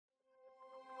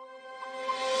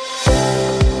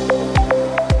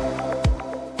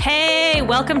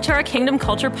Welcome to our Kingdom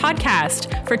Culture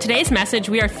podcast. For today's message,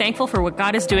 we are thankful for what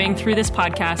God is doing through this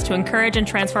podcast to encourage and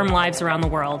transform lives around the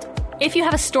world. If you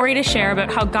have a story to share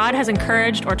about how God has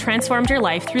encouraged or transformed your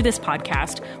life through this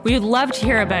podcast, we would love to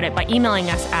hear about it by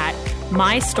emailing us at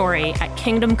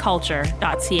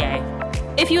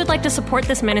mystory@kingdomculture.ca. If you would like to support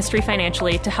this ministry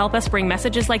financially to help us bring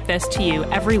messages like this to you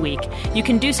every week, you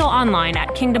can do so online at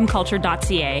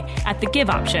kingdomculture.ca at the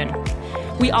Give option.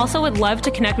 We also would love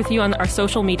to connect with you on our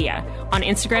social media, on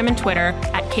Instagram and Twitter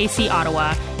at KC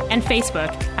Ottawa, and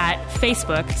Facebook at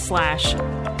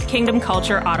Facebook/Kingdom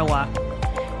Culture Ottawa.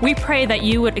 We pray that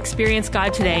you would experience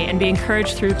God today and be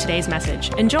encouraged through today's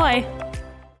message. Enjoy!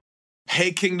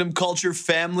 Hey, Kingdom Culture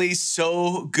family,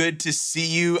 so good to see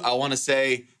you. I want to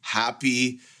say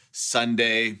happy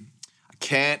Sunday. I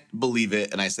can't believe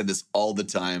it, and I said this all the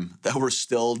time, that we're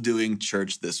still doing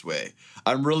church this way.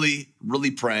 I'm really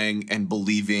praying and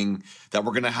believing that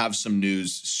we're going to have some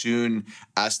news soon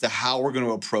as to how we're going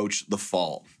to approach the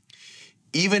fall.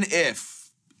 Even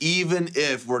if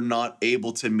we're not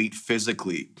able to meet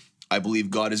physically, I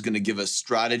believe God is going to give us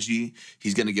strategy.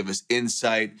 He's going to give us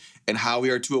insight and how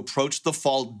we are to approach the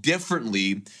fall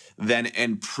differently than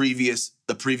in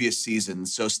the previous season.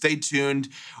 So stay tuned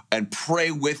and pray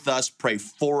with us, pray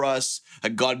for us,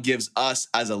 that God gives us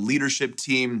as a leadership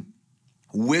team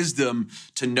wisdom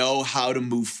to know how to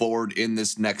move forward in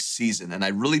this next season. And I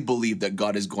really believe that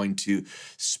God is going to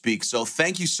speak. So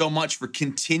thank you so much for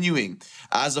continuing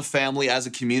as a family, as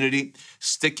a community,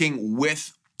 sticking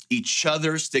with each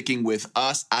other, sticking with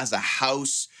us as a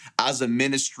house, as a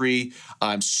ministry.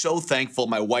 I'm so thankful.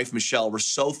 My wife, Michelle, we're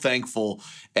so thankful.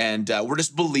 And we're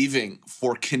just believing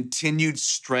for continued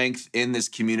strength in this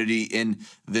community, in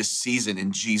this season,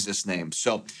 in Jesus' name.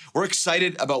 So we're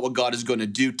excited about what God is going to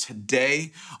do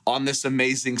today on this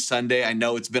amazing Sunday. I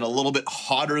know it's been a little bit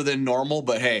hotter than normal,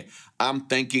 but hey, I'm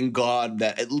thanking God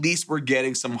that at least we're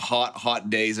getting some hot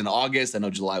days in August. I know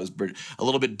July was a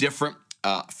little bit different.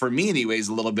 For me anyways,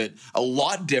 a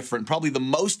lot different, probably the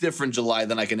most different July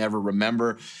than I can ever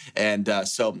remember. And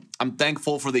so I'm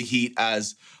thankful for the heat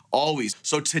as always.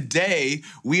 So today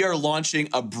we are launching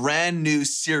a brand new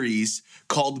series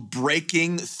called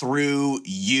Breaking Through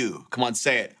You. Come on,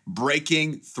 say it.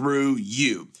 Breaking Through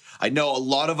You. I know a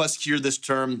lot of us hear this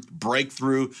term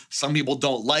breakthrough. Some people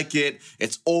don't like it.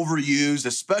 It's overused,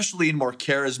 especially in more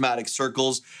charismatic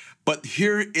circles. But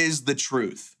here is the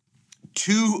truth.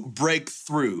 To break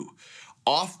through.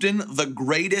 Often the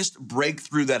greatest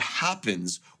breakthrough that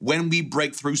happens when we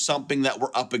break through something that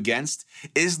we're up against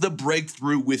is the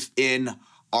breakthrough within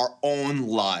our own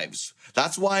lives.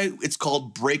 That's why it's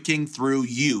called breaking through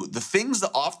you. The things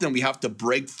that often we have to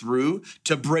break through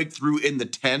in the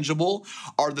tangible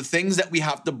are the things that we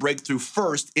have to break through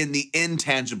first in the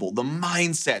intangible, the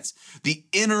mindsets, the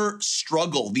inner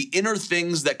struggle, the inner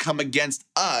things that come against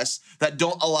us that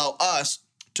don't allow us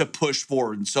to push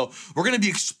forward. And so we're going to be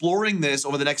exploring this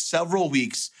over the next several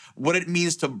weeks, what it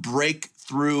means to break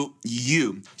through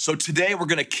you. So today we're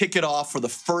going to kick it off for the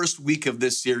first week of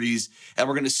this series, and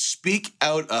we're going to speak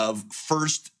out of 1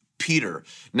 Peter.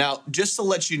 Now, just to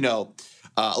let you know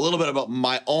a little bit about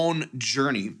my own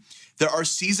journey, there are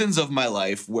seasons of my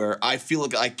life where I feel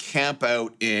like I camp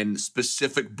out in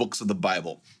specific books of the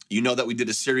Bible. You know that we did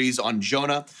a series on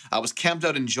Jonah. I was camped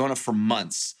out in Jonah for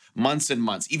months and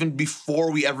months, even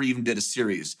before we ever even did a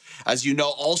series. As you know,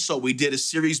 also, we did a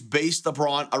series based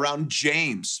around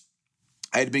James.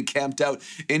 I had been camped out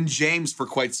in James for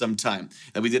quite some time,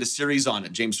 and we did a series on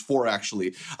it, James 4,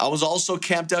 actually. I was also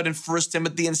camped out in 1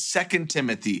 Timothy and 2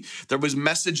 Timothy. There was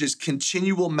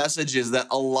continual messages that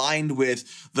aligned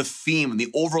with the theme, the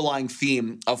overlying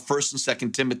theme of 1 and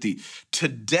 2 Timothy.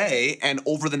 Today, and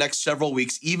over the next several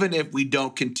weeks, even if we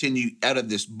don't continue out of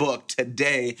this book,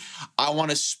 today, I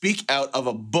want to speak out of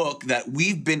a book that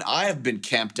I have been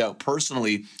camped out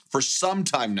personally for some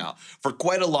time now, for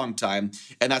quite a long time,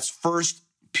 and that's 1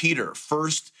 Peter.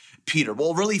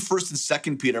 Well, really 1 and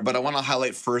 2 Peter, but I want to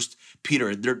highlight 1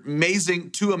 Peter. They're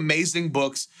two amazing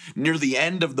books near the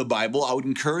end of the Bible. I would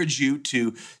encourage you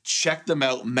to check them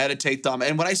out, meditate them.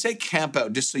 And when I say camp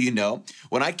out, just so you know,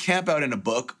 when I camp out in a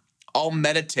book, I'll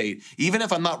meditate. Even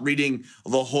if I'm not reading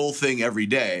the whole thing every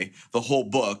day, the whole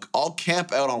book, I'll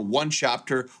camp out on one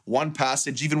chapter, one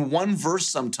passage, even one verse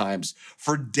sometimes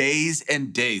for days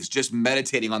and days, just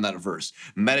meditating on that verse.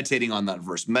 And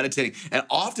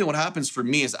often what happens for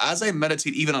me is as I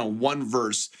meditate even on one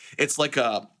verse, it's like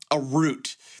a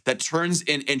root that turns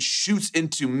in and shoots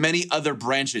into many other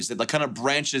branches, that kind of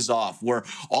branches off, where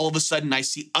all of a sudden I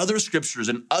see other scriptures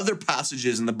and other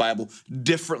passages in the Bible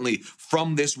differently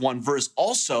from this one verse.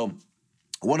 Also,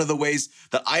 One of the ways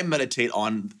that I meditate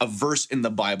on a verse in the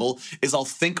Bible is I'll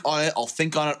think on it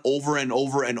over and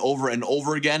over and over and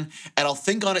over again. And I'll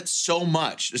think on it so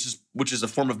much, which is a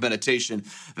form of meditation,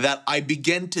 that I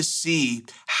begin to see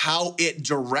how it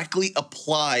directly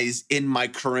applies in my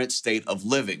current state of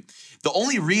living. The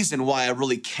only reason why I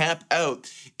really camp out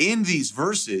in these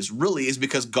verses really is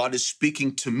because God is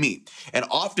speaking to me. And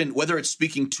often, whether it's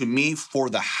speaking to me for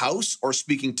the house or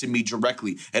speaking to me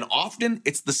directly, and often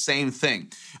it's the same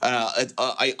thing.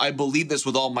 I believe this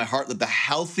with all my heart, that the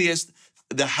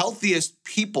healthiest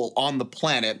people on the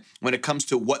planet when it comes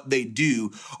to what they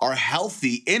do are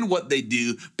healthy in what they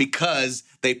do because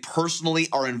they personally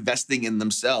are investing in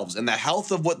themselves. And the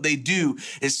health of what they do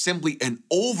is simply an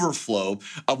overflow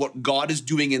of what God is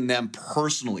doing in them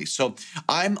personally. So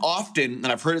I'm often, and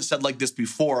I've heard it said like this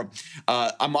before,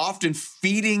 I'm often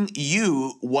feeding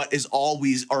you what is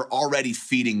always or already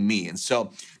feeding me. And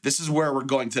so this is where we're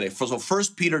going today. So 1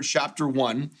 Peter chapter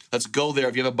 1, let's go there.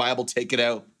 If you have a Bible, take it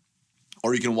out,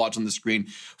 or you can watch on the screen.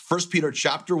 1 Peter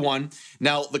chapter 1.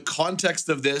 Now, the context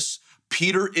of this,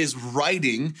 Peter is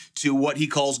writing to what he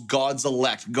calls God's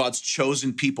elect, God's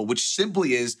chosen people, which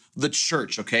simply is the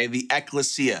church, okay? The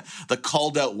ecclesia, the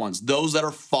called out ones, those that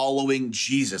are following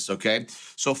Jesus, okay?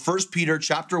 So 1 Peter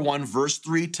chapter 1, verse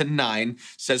 3 to 9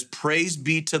 says, "Praise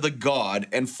be to the God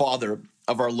and Father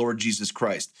of our Lord Jesus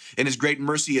Christ. In his great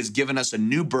mercy, he has given us a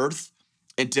new birth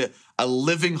into a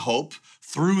living hope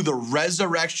through the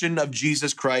resurrection of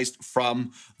Jesus Christ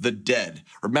from the dead."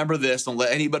 Remember this, don't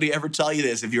let anybody ever tell you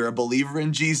this. If you're a believer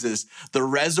in Jesus, the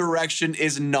resurrection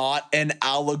is not an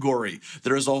allegory.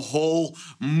 There is a whole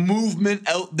movement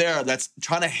out there that's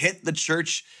trying to hit the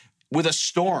church with a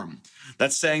storm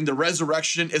that's saying the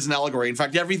resurrection is an allegory. In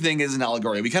fact, everything is an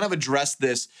allegory. We kind of addressed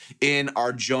this in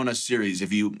our Jonah series.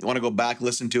 If you want to go back,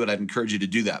 listen to it, I'd encourage you to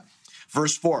do that.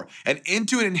 Verse 4, "And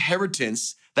into an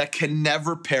inheritance that can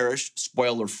never perish,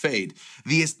 spoil, or fade.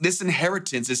 This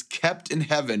inheritance is kept in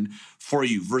heaven for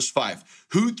you." Verse 5,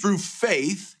 who through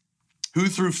faith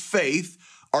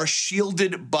are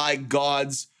shielded by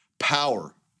God's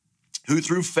power. Who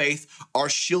through faith are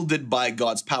shielded by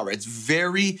God's power. It's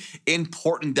very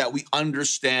important that we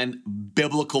understand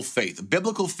biblical faith.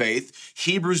 Biblical faith,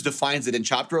 Hebrews defines it in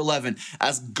chapter 11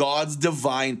 as God's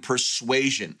divine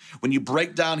persuasion. When you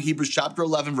break down Hebrews chapter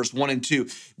 11, verse 1 and 2,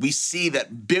 we see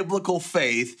that biblical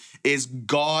faith is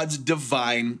God's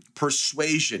divine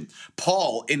persuasion.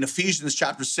 Paul in Ephesians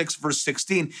chapter 6, verse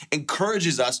 16,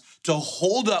 encourages us to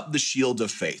hold up the shield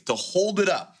of faith, to hold it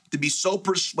up, to be so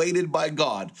persuaded by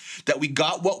God that we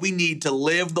got what we need to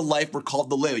live the life we're called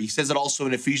to live. He says it also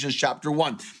in Ephesians chapter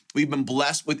 1. We've been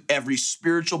blessed with every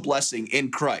spiritual blessing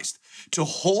in Christ. To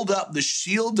hold up the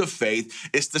shield of faith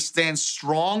is to stand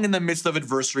strong in the midst of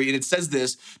adversity. And it says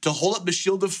this, to hold up the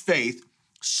shield of faith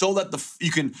so that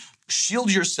you can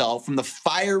shield yourself from the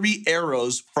fiery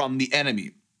arrows from the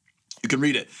enemy. You can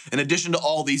read it. In addition to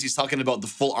all these, he's talking about the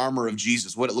full armor of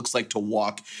Jesus, what it looks like to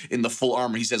walk in the full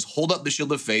armor. He says, hold up the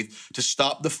shield of faith to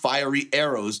stop the fiery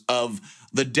arrows of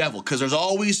the devil, because there's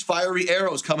always fiery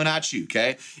arrows coming at you,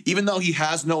 okay? Even though he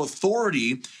has no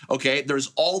authority, okay,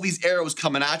 there's all these arrows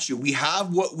coming at you. We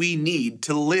have what we need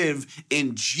to live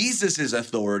in Jesus's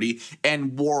authority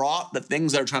and war off the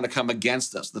things that are trying to come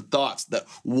against us, the thoughts that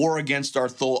war against our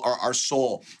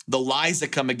soul, the lies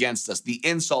that come against us, the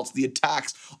insults, the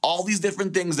attacks, all these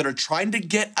different things that are trying to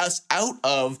get us out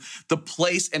of the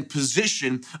place and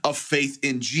position of faith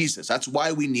in Jesus. That's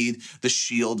why we need the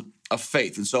shield of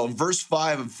faith. And so in verse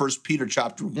 5 of 1 Peter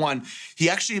chapter 1,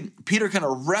 Peter kind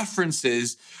of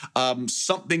references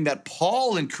something that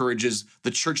Paul encourages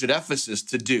the church at Ephesus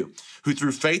to do, who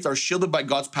through faith are shielded by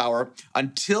God's power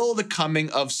until the coming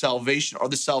of salvation, or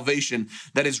the salvation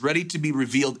that is ready to be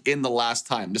revealed in the last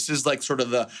time. This is like sort of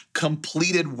the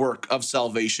completed work of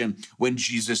salvation when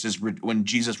Jesus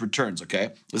returns,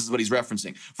 okay? This is what he's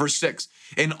referencing. Verse 6,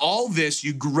 in all this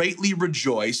you greatly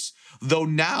rejoice, though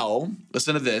now,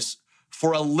 listen to this,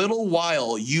 for a little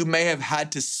while you may have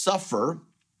had to suffer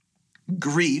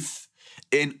grief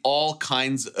in all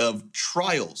kinds of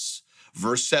trials.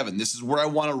 Verse 7, this is where I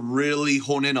want to really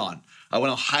hone in on. I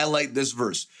want to highlight this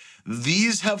verse.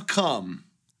 These have come,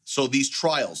 so these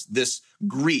trials, this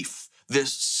grief,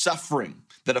 this suffering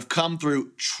that have come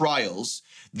through trials,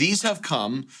 these have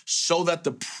come so that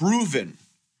the proven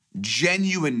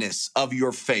genuineness of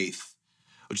your faith,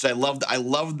 which I love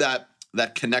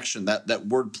that connection, that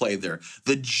word play there,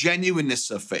 the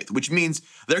genuineness of faith, which means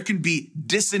there can be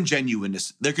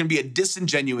disingenuousness. There can be a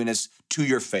disingenuousness to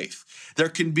your faith. There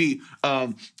can be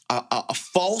a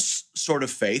false sort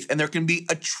of faith, and there can be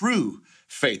a true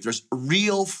faith. There's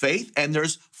real faith and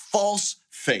there's false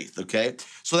faith, okay?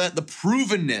 So that the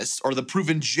provenness or the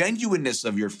proven genuineness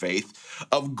of your faith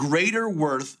of greater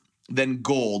worth than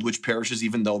gold, which perishes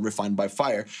even though refined by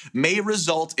fire, may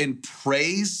result in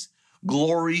praise,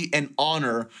 glory, and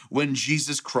honor when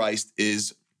Jesus Christ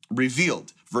is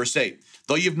revealed. Verse 8,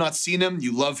 though you've not seen him,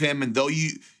 you love him, and though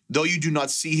you do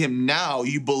not see him now,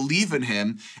 you believe in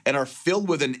him and are filled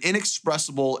with an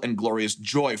inexpressible and glorious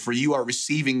joy, for you are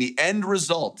receiving the end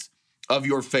result of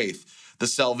your faith, the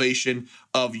salvation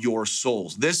of your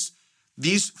souls.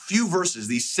 These few verses,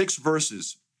 these 6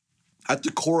 verses, at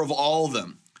the core of all of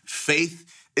them,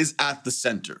 faith is at the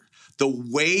center. The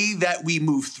way that we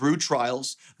move through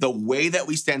trials, the way that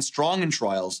we stand strong in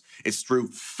trials, it's through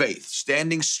faith,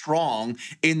 standing strong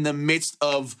in the midst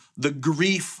of the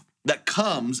grief that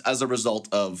comes as a result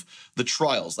of the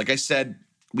trials. Like I said,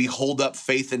 we hold up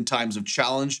faith in times of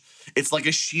challenge. It's like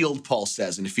a shield, Paul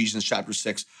says in Ephesians chapter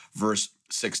 6, verse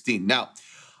 16. Now,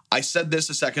 I said this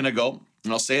a second ago,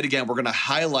 and I'll say it again. We're going to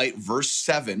highlight verse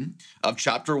 7 of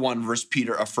chapter 1, verse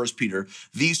Peter, of 1 Peter.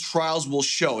 These trials will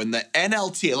show. In the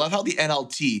NLT, I love how the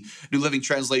NLT, New Living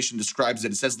Translation, describes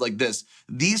it. It says like this: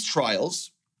 these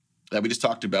trials that we just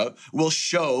talked about will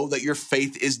show that your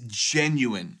faith is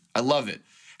genuine. I love it.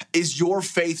 Is your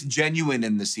faith genuine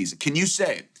in this season? Can you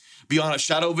say, beyond a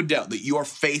shadow of a doubt, that your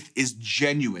faith is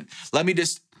genuine? Let me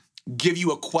just give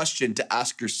you a question to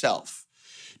ask yourself.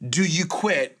 Do you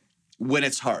quit when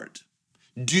it's hard?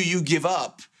 Do you give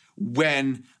up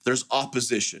when there's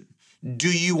opposition? Do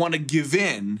you want to give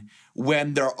in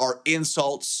when there are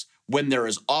insults, when there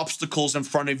is obstacles in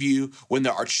front of you, when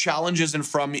there are challenges in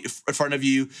front of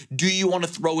you? Do you want to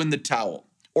throw in the towel?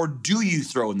 Or do you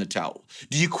throw in the towel?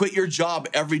 Do you quit your job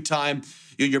every time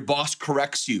your boss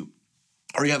corrects you?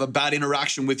 Or you have a bad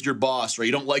interaction with your boss, or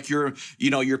you don't like your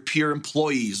peer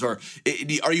employees, or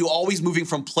are you always moving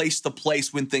from place to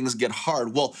place when things get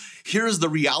hard? Well, here's the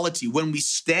reality. When we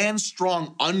stand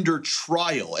strong under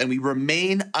trial and we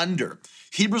remain under,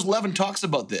 Hebrews 11 talks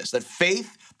about this, that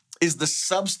faith is the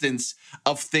substance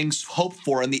of things hoped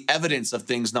for and the evidence of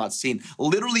things not seen.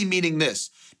 Literally meaning this: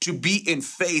 to be in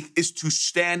faith is to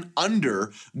stand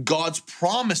under God's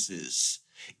promises,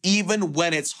 even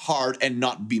when it's hard, and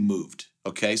not be moved.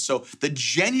 Okay, so the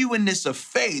genuineness of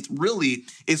faith really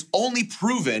is only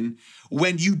proven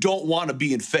when you don't want to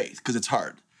be in faith because it's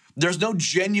hard. There's no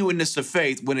genuineness of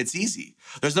faith when it's easy.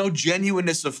 There's no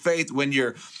genuineness of faith when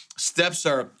your steps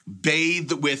are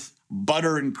bathed with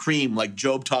butter and cream, like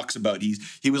Job talks about.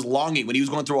 He was longing when he was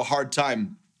going through a hard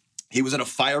time. He was in a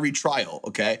fiery trial,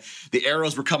 okay? The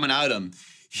arrows were coming at him.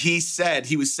 He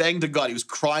was saying to God, he was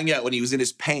crying out when he was in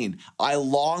his pain, I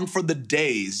long for the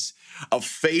days of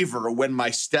favor when my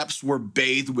steps were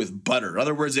bathed with butter. In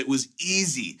other words, it was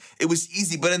easy. It was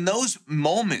easy. But in those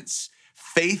moments,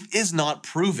 faith is not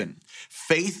proven.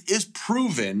 Faith is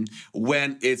proven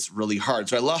when it's really hard.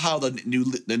 So I love how the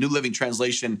New Living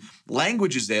Translation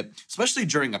languages it, especially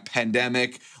during a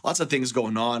pandemic, lots of things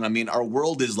going on. I mean, our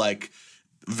world is like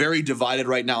very divided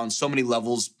right now on so many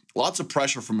levels, lots of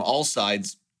pressure from all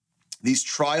sides. These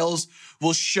trials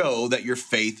will show that your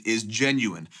faith is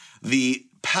genuine. The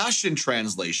Passion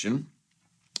Translation,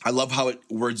 I love how it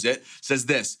words it, says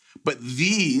this: but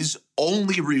these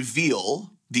only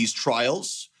reveal, these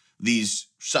trials, these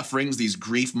sufferings, these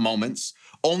grief moments,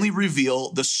 only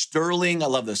reveal the sterling, I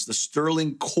love this, the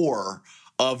sterling core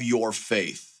of your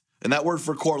faith. And that word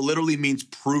for core literally means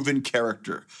proven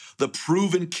character, the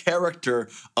proven character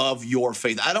of your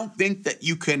faith. I don't think that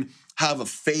you can have a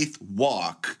faith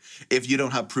walk if you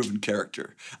don't have proven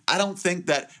character. I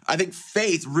think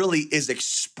faith really is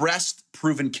expressed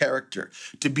proven character,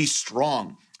 to be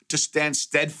strong, to stand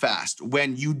steadfast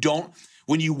when you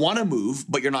want to move,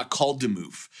 but you're not called to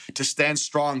move, to stand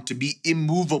strong, to be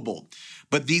immovable.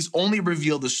 But these only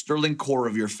reveal the sterling core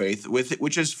of your faith,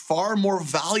 which is far more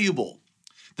valuable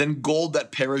than gold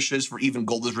that perishes, for even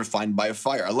gold is refined by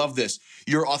fire. I love this.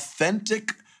 Your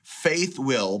authentic faith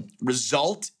will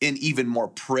result in even more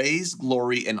praise,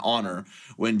 glory, and honor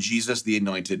when Jesus the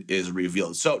Anointed is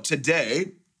revealed. So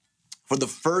today, for the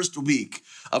first week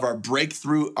of our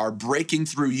Breaking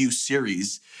Through You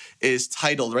series, is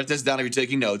titled, write this down if you're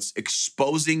taking notes,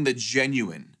 Exposing the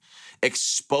Genuine.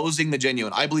 Exposing the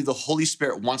genuine. I believe the Holy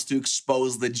Spirit wants to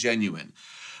expose the genuine.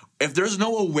 If there's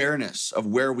no awareness of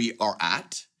where we are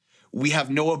at, we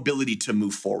have no ability to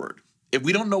move forward. If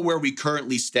we don't know where we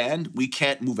currently stand, we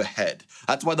can't move ahead.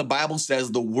 That's why the Bible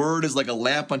says the word is like a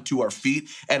lamp unto our feet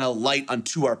and a light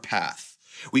unto our path.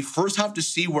 We first have to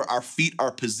see where our feet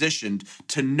are positioned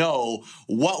to know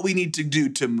what we need to do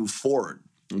to move forward.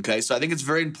 Okay, so I think it's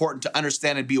very important to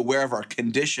understand and be aware of our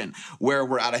condition, where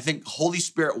we're at. I think Holy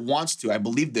Spirit wants to, I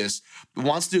believe this,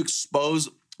 wants to expose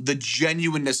the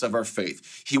genuineness of our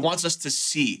faith. He wants us to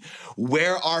see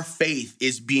where our faith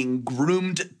is being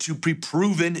groomed to be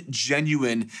proven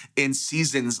genuine in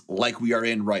seasons like we are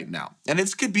in right now. And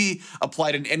this could be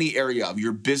applied in any area of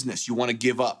your business. You want to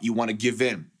give up, you want to give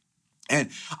in. And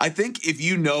I think if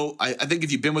you know, I think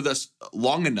if you've been with us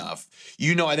long enough,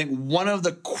 you know, I think one of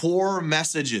the core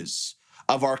messages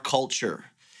of our culture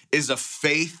is a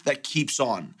faith that keeps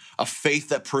on, a faith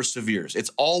that perseveres.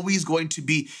 It's always going to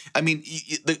be,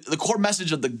 the core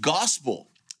message of the gospel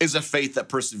is a faith that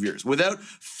perseveres. Without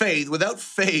faith,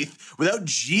 without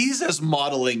Jesus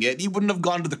modeling it, he wouldn't have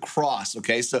gone to the cross,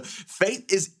 okay? So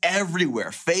faith is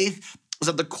everywhere. Faith is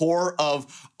at the core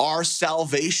of our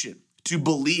salvation. To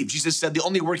believe. Jesus said the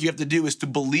only work you have to do is to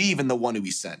believe in the one who he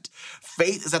sent.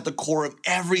 Faith is at the core of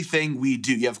everything we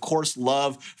do. You have, of course,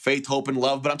 love, faith, hope, and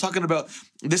love. But I'm talking about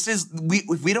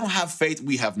if we don't have faith,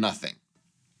 we have nothing.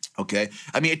 Okay?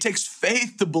 It takes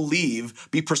faith to believe,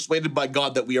 be persuaded by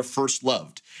God that we are first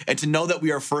loved. And to know that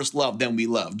we are first loved, then we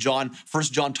love.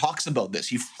 First John talks about this.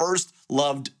 He first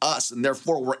loved us, and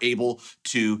therefore we're able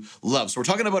to love. So we're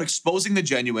talking about exposing the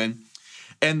genuine.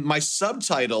 And my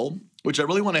subtitle, which I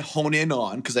really want to hone in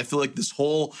on, because I feel like this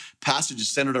whole passage is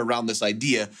centered around this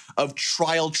idea of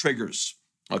trial triggers,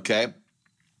 okay?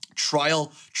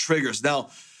 Trial triggers. Now,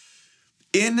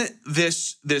 in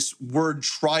this word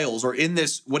trials, or in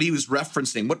this, what he was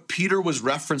referencing, what Peter was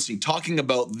referencing, talking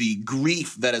about the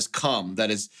grief that has come,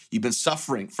 you've been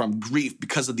suffering from grief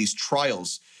because of these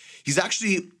trials. He's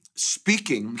actually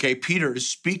speaking, okay, Peter is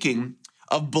speaking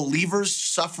of believers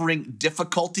suffering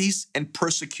difficulties and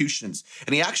persecutions.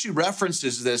 And he actually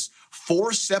references this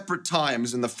 4 separate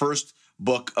times in the first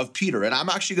book of Peter. And I'm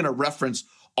actually going to reference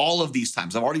all of these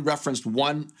times. I've already referenced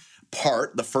one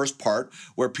part, the first part,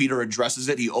 where Peter addresses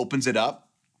it. He opens it up,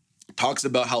 talks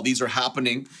about how these are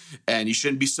happening, and you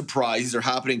shouldn't be surprised. These are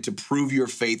happening to prove your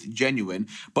faith genuine.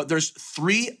 But there's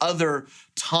 3 other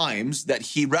times that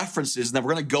he references, and then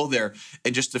we're going to go there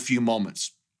in just a few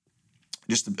moments.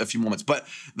 But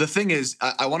the thing is,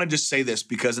 I want to just say this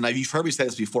because, and you've heard me say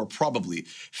this before probably,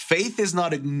 faith is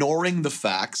not ignoring the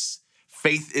facts.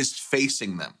 Faith is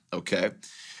facing them, okay?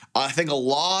 I think a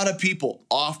lot of people,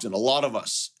 often, a lot of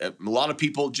us, a lot of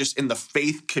people just in the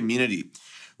faith community,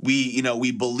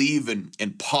 we believe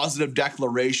in positive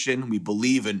declaration. We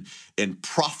believe in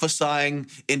prophesying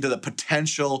into the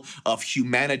potential of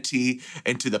humanity,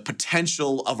 into the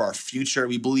potential of our future.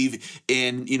 We believe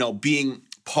in, being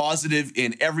positive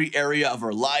in every area of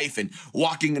our life and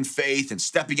walking in faith and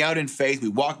stepping out in faith. We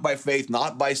walk by faith,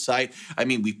 not by sight.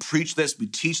 We preach this, we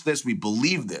teach this, we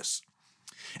believe this.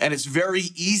 And it's very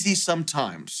easy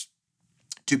sometimes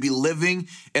to be living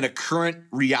in a current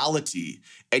reality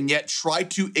and yet try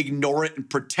to ignore it and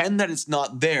pretend that it's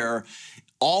not there,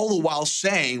 all the while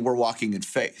saying we're walking in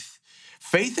faith.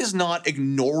 Faith is not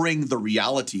ignoring the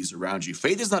realities around you.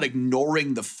 Faith is not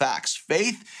ignoring the facts.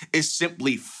 Faith is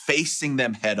simply facing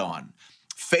them head on.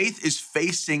 Faith is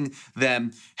facing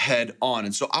them head on.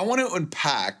 And so I want to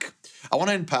unpack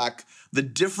the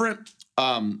different,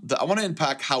 I want to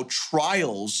unpack how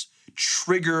trials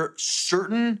trigger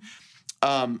certain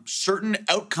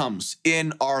outcomes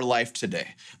in our life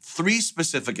today. 3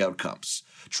 specific outcomes.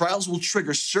 Trials will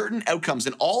trigger certain outcomes,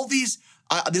 and all these,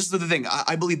 this is the thing,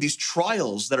 I believe these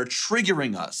trials that are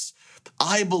triggering us,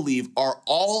 I believe are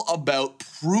all about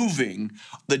proving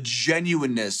the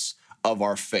genuineness of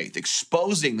our faith,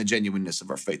 exposing the genuineness of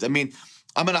our faith. I'm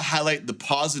going to highlight the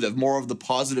positive, more of the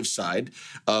positive side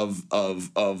of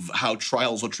how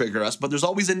trials will trigger us, but there's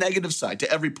always a negative side. To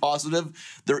every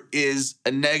positive, there is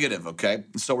a negative, okay?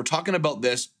 So we're talking about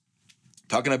this,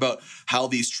 talking about how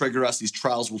these trigger us, these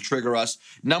trials will trigger us.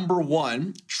 Number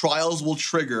 1, trials will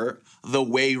trigger the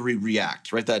way we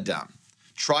react. Write that down.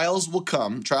 Trials will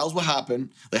come, trials will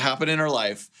happen, they happen in our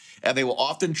life, and they will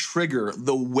often trigger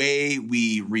the way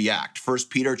we react. 1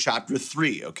 Peter chapter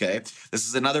 3, okay? This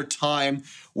is another time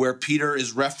where Peter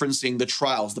is referencing the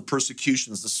trials, the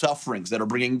persecutions, the sufferings that are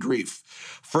bringing grief.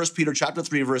 1 Peter chapter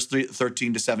 3, verse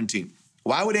 13 to 17.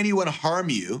 Why would anyone harm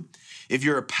you if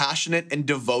you're passionate and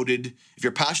devoted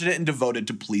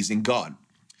to pleasing God?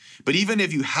 But even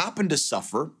if you happen to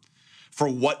suffer for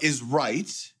what is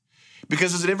right,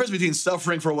 because there's a difference between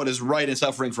suffering for what is right and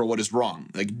suffering for what is wrong.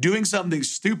 Like doing something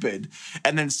stupid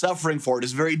and then suffering for it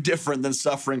is very different than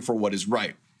suffering for what is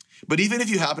right. But even if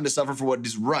you happen to suffer for what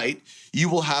is right, you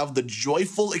will have the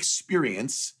joyful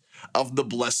experience of the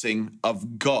blessing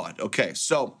of God. Okay,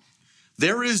 so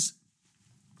there is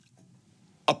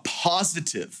a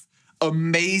positive,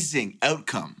 amazing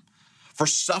outcome for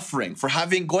suffering, for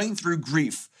going through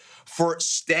grief, for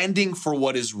standing for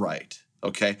what is right.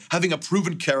 Okay, having a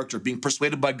proven character, being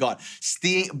persuaded by God,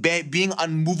 being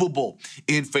unmovable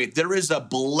in faith. There is a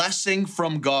blessing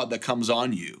from God that comes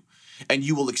on you, and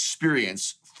you will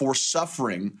experience for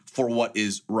suffering for what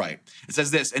is right. It says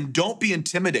this, and don't be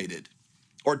intimidated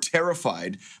or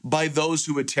terrified by those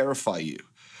who would terrify you.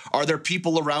 Are there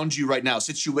people around you right now,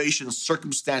 situations,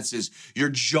 circumstances, your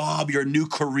job, your new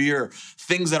career,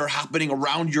 things that are happening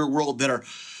around your world that are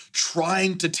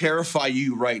trying to terrify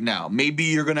you right now? Maybe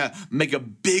you're gonna make a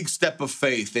big step of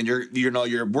faith and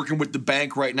you're working with the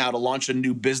bank right now to launch a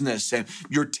new business and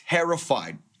you're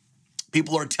terrified.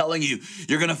 People are telling you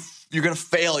you're gonna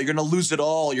fail, you're gonna lose it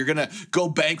all, you're gonna go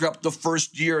bankrupt the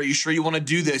first year. Are you sure you want to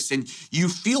do this? And you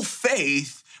feel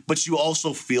faith, but you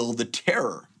also feel the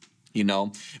terror. You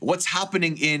know, what's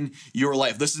happening in your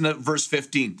life? Listen to verse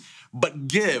 15. But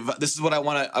give, this is what I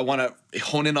want to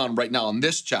hone in on right now on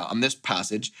this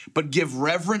passage, but give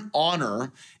reverent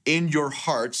honor in your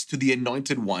hearts to the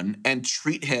Anointed One and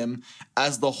treat him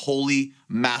as the holy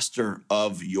master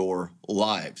of your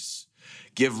lives.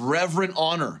 Give reverent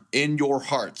honor in your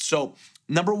hearts. So,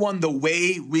 number one, the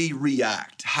way we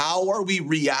react. How are we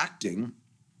reacting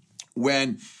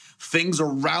when things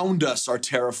around us are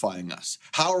terrifying us?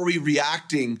 How are we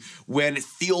reacting when it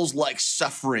feels like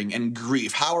suffering and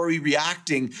grief? How are we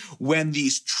reacting when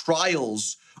these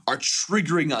trials are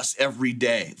triggering us every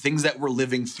day, things that we're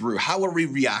living through? How are we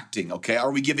reacting, okay?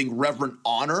 Are we giving reverent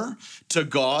honor to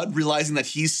God, realizing that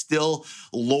he's still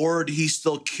Lord, he's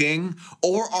still King?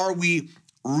 Or are we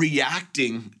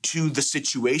reacting to the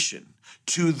situation,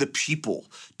 to the people,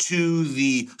 to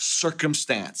the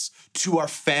circumstance, to our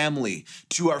family,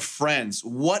 to our friends?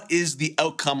 What is the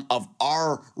outcome of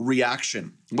our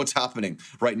reaction? What's happening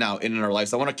right now in our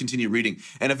lives? I want to continue reading.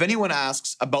 And if anyone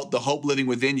asks about the hope living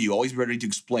within you, always be ready to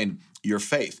explain your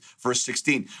faith. Verse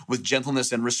 16, with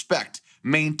gentleness and respect,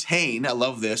 maintain, I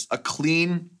love this, a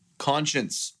clean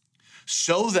conscience,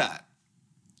 so that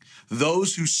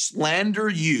those who slander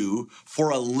you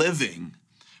for living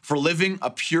a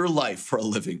pure life,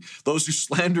 those who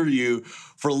slander you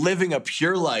for living a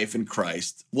pure life in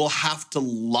Christ will have to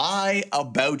lie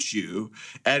about you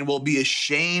and will be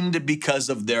ashamed because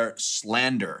of their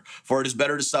slander. For it is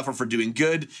better to suffer for doing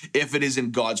good if it is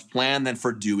in God's plan than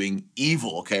for doing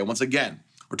evil. Okay, once again,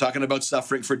 we're talking about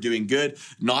suffering for doing good,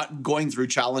 not going through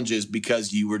challenges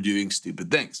because you were doing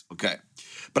stupid things. Okay,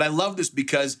 but I love this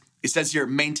because it says here,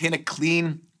 maintain a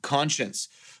clean conscience.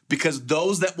 Because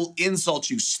those that will insult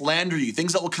you, slander you,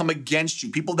 things that will come against you,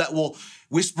 people that will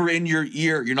whisper in your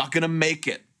ear, you're not going to make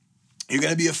it, you're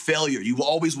going to be a failure, you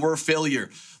always were a failure.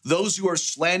 Those who are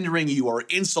slandering you or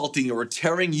insulting you or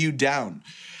tearing you down,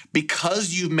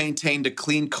 because you've maintained a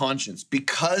clean conscience,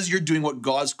 because you're doing what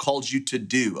God's called you to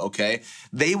do, okay,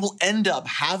 they will end up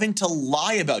having to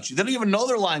lie about you. They don't even know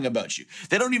they're lying about you.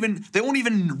 They won't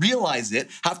even realize it,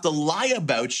 have to lie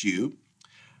about you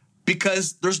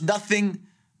because there's nothing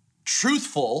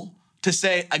truthful to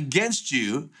say against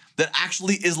you that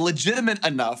actually is legitimate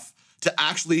enough to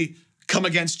actually come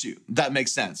against you. That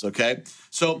makes sense, okay?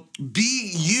 So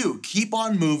be you, keep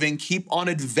on moving, keep on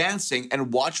advancing,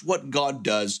 and watch what God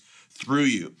does through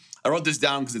you. I wrote this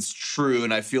down because it's true,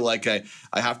 and I feel like I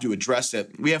have to address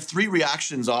it. We have three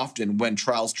reactions often when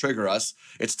trials trigger us.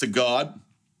 It's to God,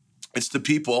 it's to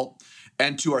people,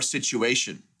 and to our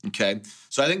situation. Okay,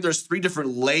 so I think there's three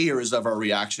different layers of our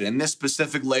reaction. In this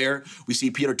specific layer, we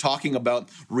see Peter talking about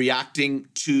reacting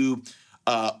to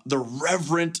the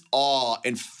reverent awe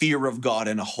and fear of God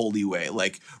in a holy way,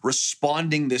 like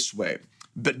responding this way.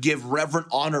 But give reverent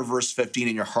honor, verse 15,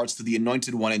 in your hearts to the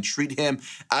Anointed One and treat him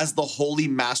as the holy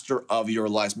master of your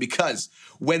lives. Because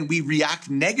when we react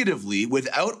negatively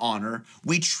without honor,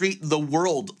 we treat the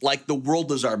world like the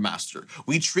world is our master.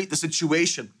 We treat the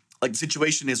situation like the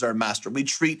situation is our master. We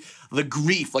treat the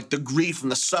grief like the grief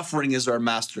and the suffering is our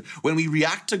master. When we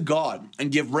react to God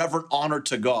and give reverent honor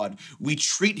to God, we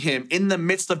treat him in the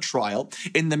midst of trial,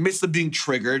 in the midst of being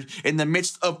triggered, in the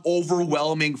midst of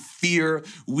overwhelming fear.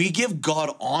 We give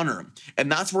God honor,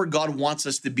 and that's where God wants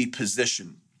us to be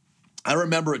positioned. I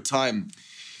remember a time,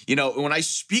 you know, when I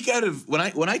speak out of, when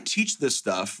I teach this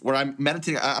stuff, where I'm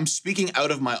meditating, I'm speaking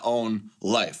out of my own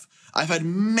life. I've had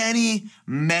many,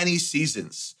 many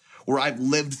seasons where I've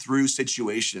lived through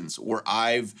situations where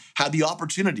I've had the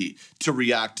opportunity to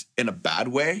react in a bad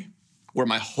way, where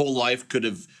my whole life could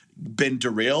have been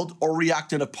derailed, or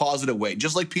react in a positive way.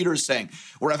 Just like Peter is saying,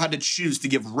 where I've had to choose to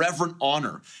give reverent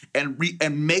honor and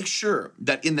make sure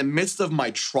that in the midst of my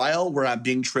trial where I'm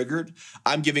being triggered,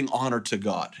 I'm giving honor to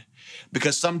God.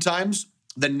 Because sometimes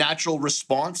the natural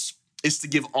response is to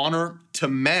give honor to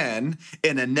man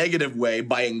in a negative way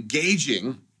by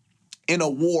engaging in a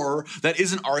war that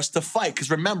isn't ours to fight. Because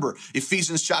remember,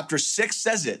 Ephesians chapter 6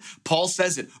 says it. Paul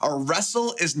says it. Our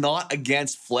wrestle is not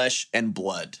against flesh and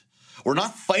blood. We're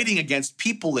not fighting against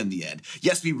people in the end.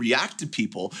 Yes, we react to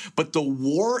people, but the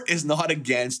war is not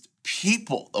against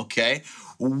people, okay?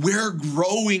 We're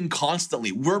growing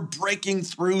constantly. We're breaking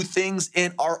through things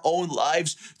in our own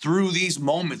lives through these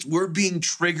moments. We're being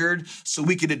triggered so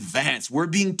we can advance. We're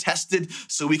being tested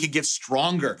so we can get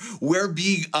stronger. We're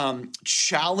being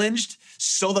challenged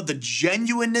so that the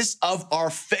genuineness of our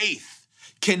faith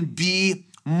can be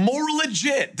more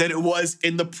legit than it was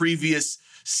in the previous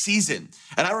season.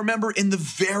 And I remember in the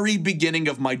very beginning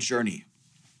of my journey,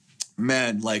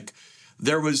 man, like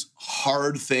there was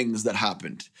hard things that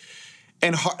happened.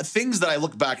 And things that I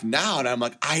look back now and I'm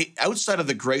like, outside of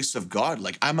the grace of God,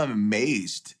 like I'm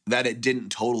amazed that it didn't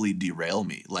totally derail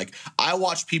me. Like I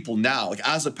watch people now, like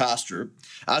as a pastor,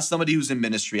 as somebody who's in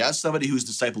ministry, as somebody who's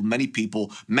discipled many people,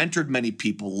 mentored many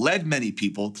people, led many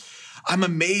people, I'm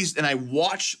amazed and I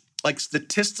watch the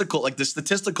statistical,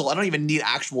 I don't even need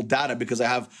actual data because I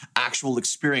have actual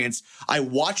experience. I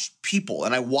watch people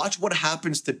and I watch what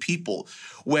happens to people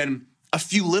when a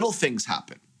few little things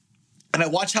happen. And I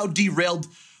watch how derailed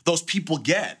those people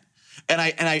get. And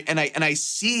I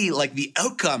see like the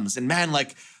outcomes and man,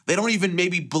 like they don't even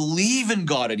maybe believe in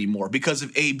God anymore because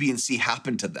of A, B, and C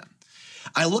happened to them.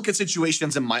 I look at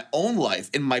situations in my own life,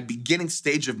 in my beginning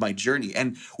stage of my journey.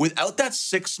 And without that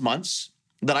 6 months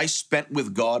that I spent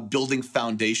with God, building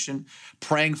foundation,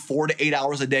 praying 4 to 8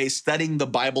 hours a day, studying the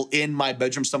Bible in my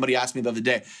bedroom. Somebody asked me the other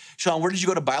day, Sean, where did you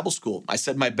go to Bible school? I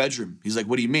said, my bedroom. He's like,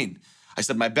 what do you mean? I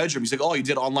said, my bedroom. He's like, oh, you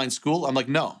did online school? I'm like,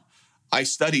 no. I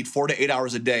studied 4 to 8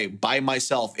 hours a day by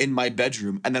myself in my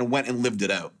bedroom and then went and lived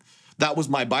it out. That was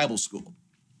my Bible school.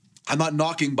 I'm not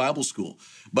knocking Bible school,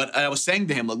 but I was saying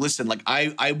to him, like, listen, like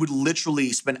I would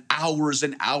literally spend hours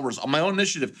and hours on my own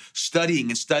initiative, studying,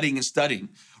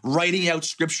 writing out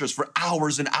scriptures for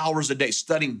hours and hours a day,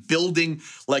 studying, building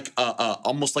like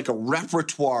almost like a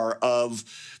repertoire of,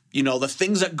 the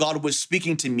things that God was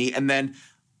speaking to me, and then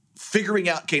figuring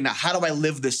out, okay, now how do I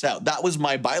live this out? That was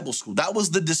my Bible school. That was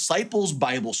the disciples'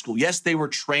 Bible school. Yes, they were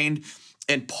trained,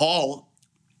 and Paul,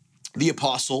 the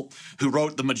apostle who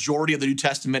wrote the majority of the New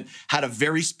Testament, had a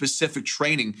very specific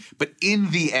training. But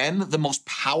in the end, the most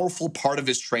powerful part of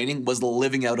his training was the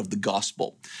living out of the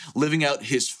gospel, living out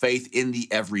his faith in the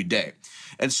everyday.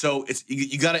 And so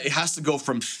it has to go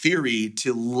from theory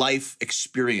to life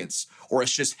experience, or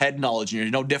it's just head knowledge.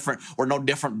 And we're no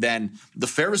different than the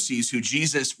Pharisees who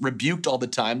Jesus rebuked all the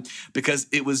time because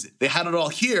they had it all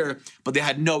here, but they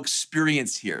had no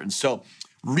experience here. And so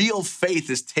real faith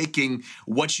is taking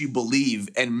what you believe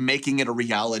and making it a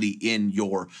reality in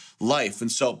your life.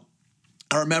 And so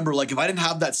I remember, like, if I didn't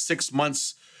have that 6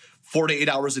 months, 4 to 8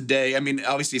 hours a day, I mean,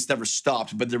 obviously it's never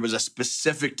stopped, but there was a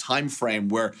specific time frame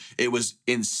where it was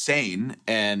insane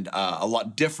and a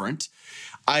lot different.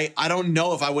 I don't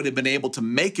know if I would have been able to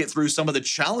make it through some of the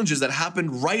challenges that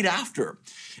happened right after.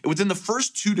 Within the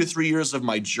first 2 to 3 years of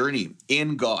my journey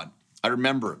in God, I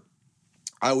remember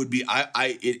I would be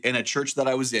in a church that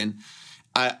I was in,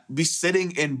 be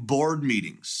sitting in board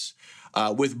meetings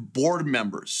with board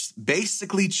members,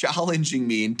 basically challenging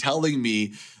me and telling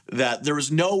me that there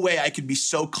was no way I could be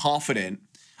so confident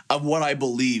of what I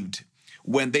believed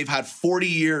when they've had 40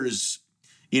 years,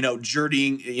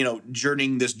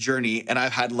 journeying this journey, and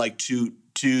I've had like two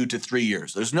to 3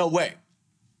 years. There's no way.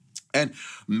 And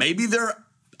maybe they're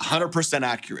 100%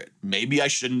 accurate. Maybe I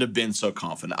shouldn't have been so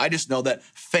confident. I just know that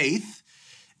faith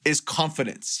is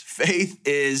confidence. Faith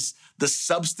is the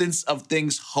substance of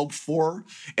things hoped for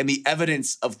and the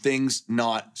evidence of things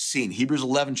not seen. Hebrews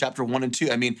 11, chapter 1 and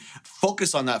 2. I mean,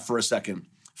 focus on that for a second.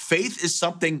 Faith is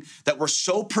something that we're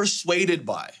so persuaded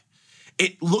by.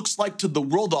 It looks like to the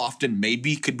world often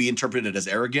maybe could be interpreted as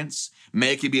arrogance.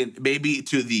 Maybe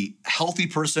to the healthy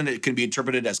person, it can be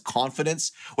interpreted as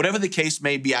confidence. Whatever the case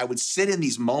may be, I would sit in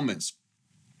these moments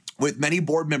with many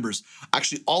board members,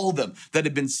 actually all of them that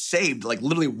had been saved, like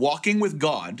literally walking with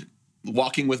God,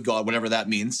 whatever that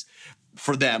means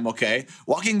for them, okay?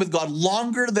 Walking with God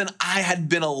longer than I had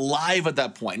been alive at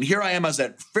that point. And here I am as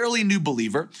a fairly new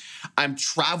believer. I'm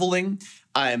traveling,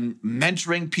 I'm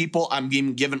mentoring people, I'm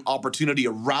being given opportunity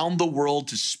around the world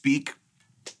to speak.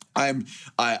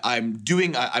 I've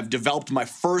developed my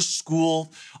first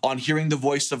school on hearing the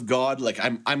voice of God. Like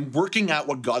I'm working at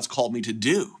what God's called me to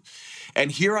do. And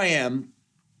here I am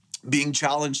being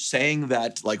challenged, saying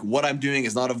that like what I'm doing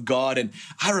is not of God. And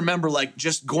I remember like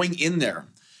just going in there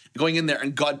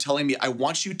and God telling me, I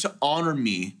want you to honor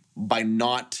me by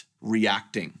not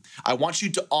reacting. I want you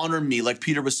to honor me, like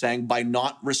Peter was saying, by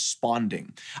not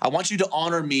responding. I want you to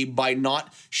honor me by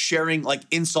not sharing like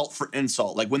insult for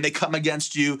insult. Like when they come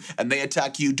against you and they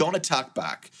attack you, don't attack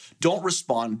back. Don't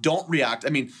respond. Don't react. I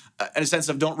mean, in a sense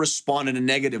of don't respond in a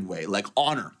negative way, like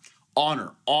honor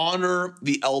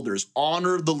the elders,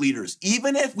 honor the leaders,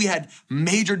 even if we had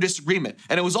major disagreement.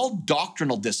 And it was all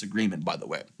doctrinal disagreement, by the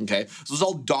way, okay? So it was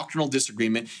all doctrinal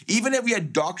disagreement. Even if we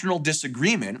had doctrinal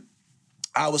disagreement,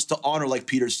 I was to honor, like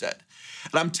Peter said.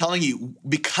 And I'm telling you,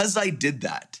 because I did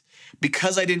that,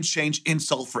 because I didn't change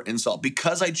insult for insult,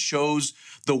 because I chose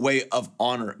the way of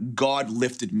honor, God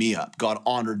lifted me up. God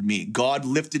honored me. God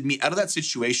lifted me out of that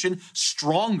situation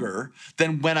stronger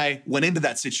than when I went into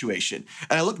that situation.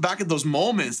 And I look back at those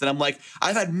moments and I'm like,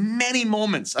 I've had many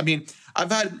moments. I mean,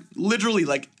 I've had literally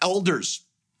like elders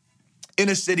in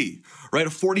a city, right? A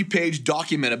 40-page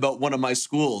document about one of my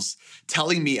schools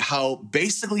telling me how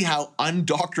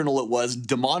undoctrinal it was,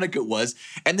 demonic it was.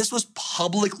 And this was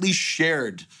publicly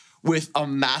shared with a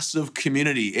massive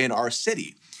community in our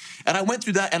city. And I went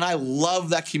through that and I love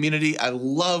that community. I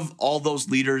love all those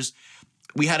leaders.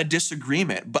 We had a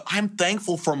disagreement, but I'm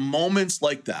thankful for moments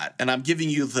like that. And I'm giving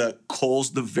you the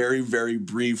very, very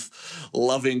brief,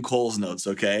 loving Coles notes,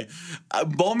 okay?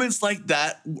 Moments like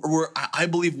that were, I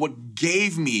believe, what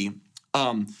gave me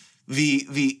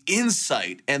the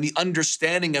insight and the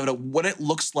understanding of what it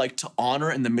looks like to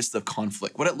honor in the midst of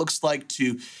conflict, what it looks like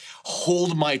to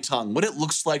hold my tongue, what it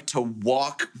looks like to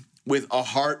walk with a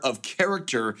heart of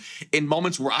character in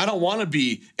moments where I don't want to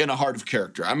be in a heart of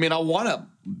character. I mean, I want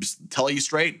to tell you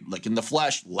straight, like in the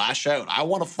flesh, lash out. I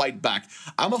want to fight back.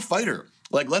 I'm a fighter.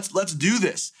 Like, let's do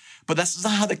this. But that's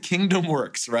not how the kingdom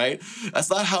works, right? That's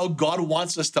not how God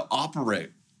wants us to operate.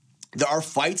 There are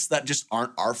fights that just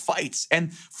aren't our fights,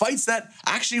 and fights that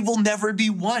actually will never be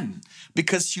won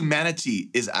because humanity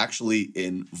is actually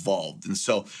involved. And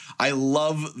so I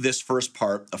love this first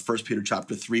part of 1 Peter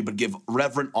chapter 3, but give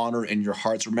reverent honor in your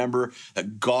hearts. Remember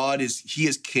that He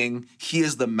is king. He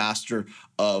is the master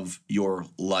of your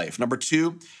life. Number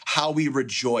 2, how we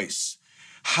rejoice.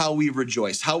 How we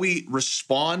rejoice. How we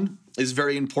respond is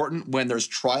very important when there's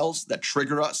trials that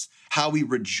trigger us. How we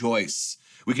rejoice.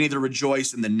 We can either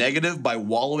rejoice in the negative by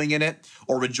wallowing in it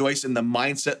or rejoice in the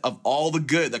mindset of all the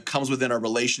good that comes within our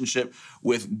relationship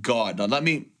with God. Now, let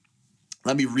me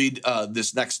read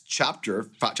this next chapter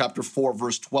 4,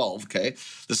 verse 12, okay?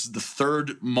 This is the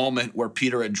third moment where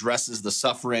Peter addresses the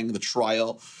suffering, the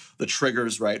trial, the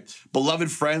triggers, right? Beloved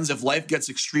friends, if life gets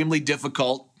extremely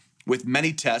difficult with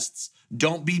many tests,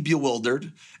 don't be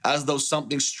bewildered as though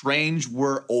something strange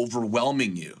were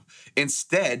overwhelming you.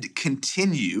 Instead,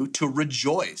 continue to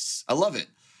rejoice. I love it.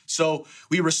 So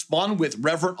we respond with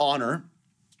reverent honor.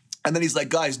 And then he's like,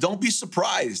 guys, don't be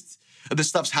surprised that this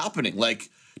stuff's happening. Like,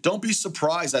 don't be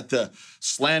surprised at the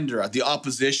slander, at the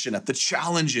opposition, at the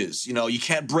challenges. You know, you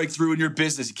can't break through in your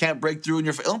business. You can't break through in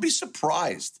your... Don't be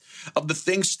surprised of the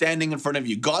things standing in front of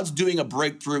you. God's doing a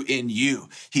breakthrough in you.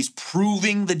 He's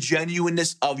proving the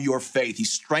genuineness of your faith.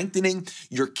 He's strengthening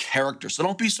your character. So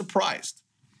don't be surprised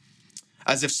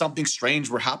as if something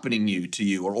strange were happening to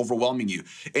you or overwhelming you.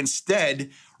 Instead,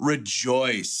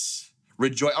 rejoice.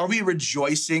 Rejoice. Are we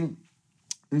rejoicing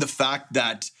in the fact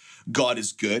that God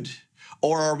is good?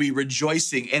 Or are we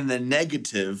rejoicing in the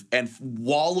negative and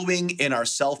wallowing in our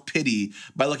self-pity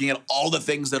by looking at all the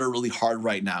things that are really hard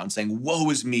right now and saying, woe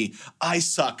is me, I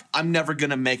suck, I'm never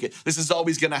gonna make it, this is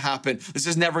always gonna happen, this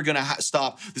is never gonna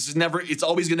stop, it's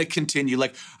always gonna continue.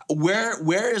 Like,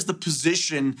 where is the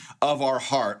position of our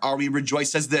heart? Are we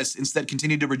rejoice? Says this, instead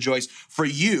continue to rejoice. For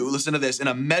you, listen to this, in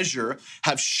a measure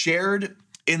have shared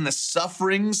in the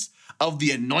sufferings of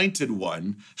the Anointed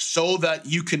One, so that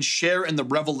you can share in the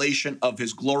revelation of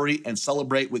his glory and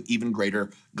celebrate with even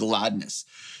greater gladness.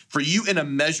 For you in a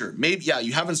measure, maybe,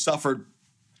 you haven't suffered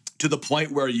to the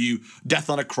point where you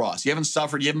death on a cross. You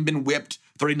haven't been whipped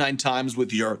 39 times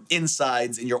with your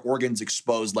insides and your organs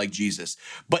exposed like Jesus.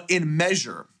 But in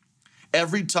measure,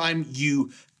 every time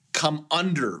you come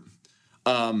under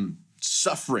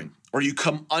suffering, or you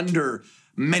come under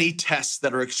many tests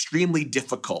that are extremely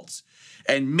difficult,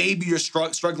 and maybe you're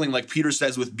struggling, like Peter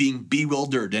says, with being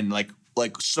bewildered and like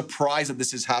surprised that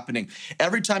this is happening.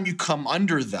 Every time you come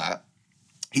under that,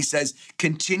 he says,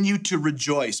 continue to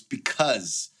rejoice,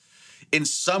 because in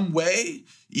some way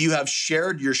you're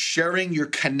sharing, you're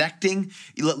connecting.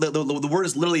 The word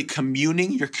is literally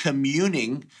communing. You're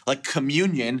communing, like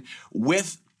communion,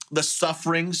 with the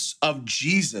sufferings of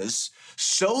Jesus,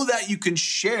 so that you can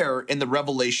share in the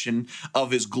revelation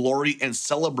of his glory and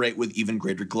celebrate with even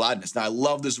greater gladness. Now, I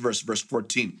love this verse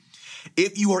 14.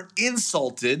 If you are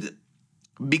insulted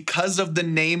because of the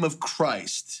name of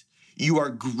Christ, you are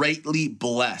greatly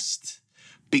blessed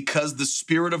because the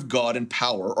Spirit of God and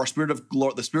power, or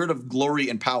the Spirit of glory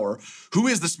and power, who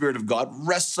is the Spirit of God,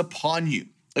 rests upon you.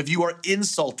 If you are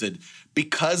insulted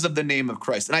because of the name of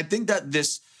Christ. And I think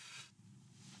that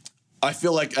I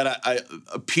feel like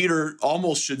Peter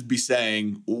almost should be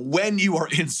saying, when you are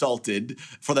insulted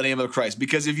for the name of Christ,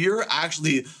 because if you're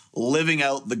actually living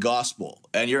out the gospel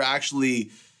and you're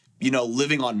actually,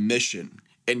 living on mission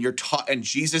and you're taught, and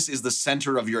Jesus is the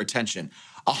center of your attention,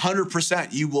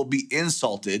 100% you will be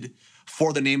insulted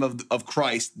for the name of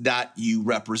Christ that you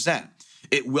represent.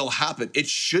 It will happen. It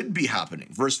should be happening.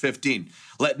 Verse 15,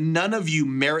 let none of you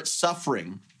merit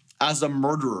suffering as a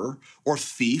murderer or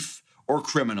thief or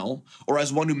criminal, or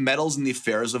as one who meddles in the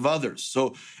affairs of others.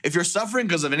 So if you're suffering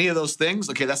because of any of those things,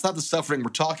 okay, that's not the suffering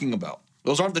we're talking about.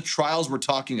 Those aren't the trials we're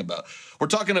talking about. We're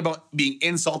talking about being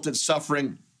insulted,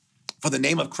 suffering for the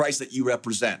name of Christ that you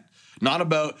represent. Not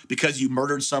about because you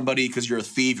murdered somebody, because you're a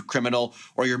thief, criminal,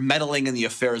 or you're meddling in the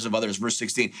affairs of others. Verse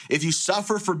 16, if you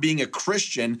suffer for being a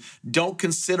Christian, don't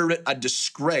consider it a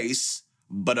disgrace,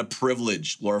 but a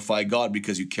privilege. Glorify God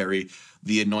because you carry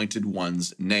the anointed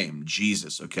one's name,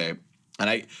 Jesus, okay? And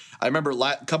I remember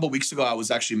a couple of weeks ago, I was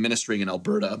actually ministering in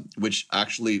Alberta, which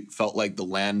actually felt like the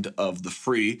land of the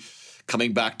free.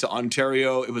 Coming back to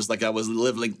Ontario, it was like I was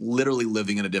literally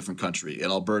living in a different country.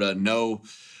 In Alberta, no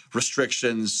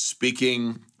restrictions,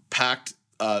 speaking, packed,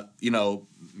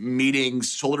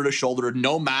 meetings, shoulder to shoulder,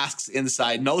 no masks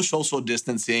inside, no social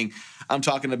distancing. I'm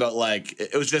talking about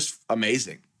it was just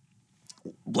amazing.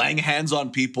 Laying hands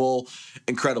on people,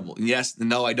 incredible. And yes,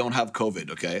 no, I don't have COVID,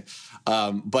 okay?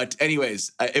 But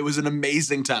anyways, it was an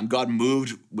amazing time. God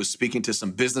moved, was speaking to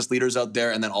some business leaders out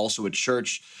there and then also at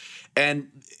church. And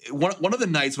one of the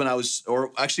nights when I was,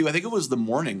 or actually I think it was the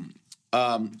morning,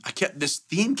 this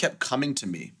theme kept coming to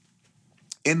me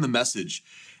in the message.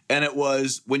 And it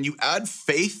was, when you add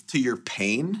faith to your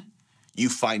pain, you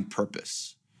find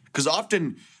purpose. Because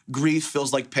often grief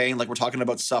feels like pain, like we're talking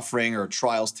about suffering or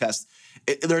trials, tests.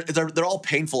 They're all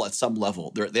painful at some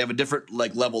level. They have a different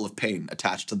level of pain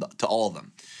attached to all of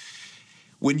them.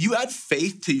 When you add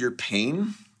faith to your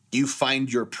pain, you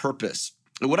find your purpose.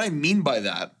 And what I mean by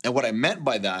that, and what I meant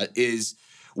by that, is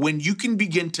when you can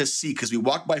begin to see, because we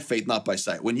walk by faith, not by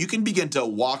sight, when you can begin to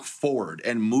walk forward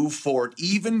and move forward,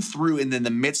 even through and in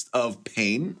the midst of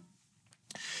pain,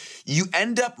 you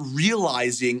end up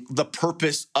realizing the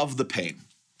purpose of the pain.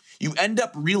 You end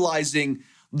up realizing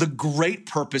the great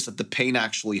purpose that the pain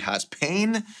actually has.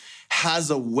 Pain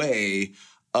has a way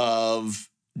of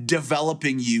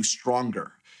developing you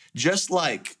stronger. Just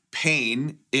like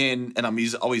pain and I'm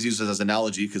always use this as an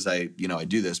analogy because I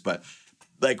do this, but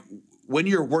when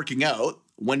you're working out,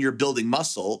 when you're building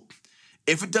muscle,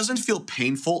 if it doesn't feel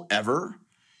painful ever,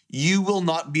 you will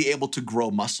not be able to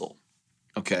grow muscle.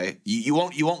 Okay, you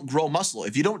won't grow muscle.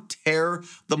 If you don't tear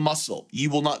the muscle, you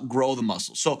will not grow the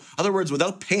muscle. So, in other words,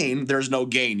 without pain, there's no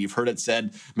gain. You've heard it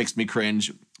said, makes me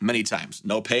cringe many times.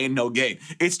 No pain, no gain.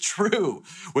 It's true.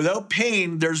 Without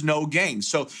pain, there's no gain.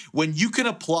 So when you can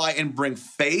apply and bring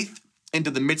faith into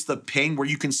the midst of pain where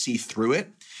you can see through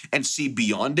it and see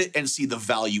beyond it and see the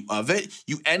value of it,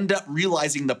 you end up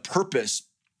realizing the purpose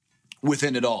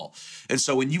within it all. And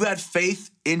so when you add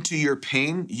faith into your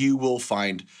pain, you will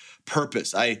find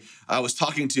purpose. I was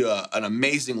talking to an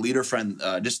amazing leader friend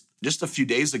just a few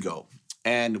days ago,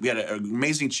 and we had an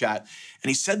amazing chat. And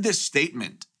he said this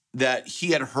statement that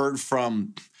he had heard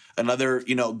from another,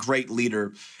 great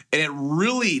leader, and it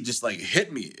really just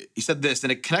hit me. He said this,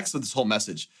 and it connects with this whole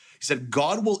message. He said,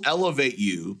 "God will elevate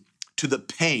you to the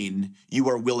pain you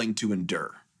are willing to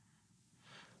endure."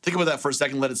 Think about that for a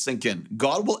second. Let it sink in.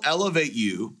 God will elevate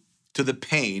you to the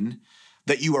pain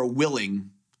that you are willing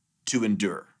to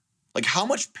endure. How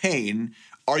much pain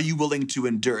are you willing to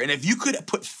endure? And if you could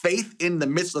put faith in the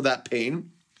midst of that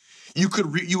pain, you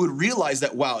would realize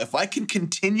that, wow, if I can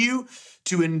continue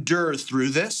to endure through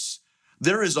this,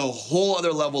 there is a whole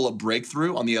other level of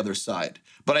breakthrough on the other side.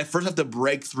 But I first have to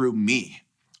break through me.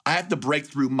 I have to break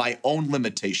through my own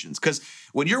limitations. Because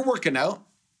when you're working out,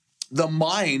 the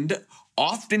mind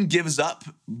often gives up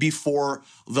before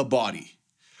the body.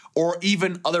 Or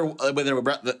even other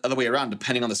way around,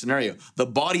 depending on the scenario. The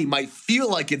body might feel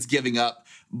like it's giving up,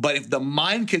 but if the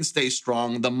mind can stay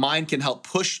strong, the mind can help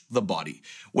push the body.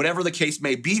 Whatever the case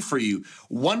may be for you,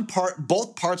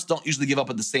 both parts don't usually give up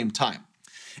at the same time.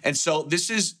 And so this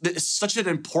is such an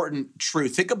important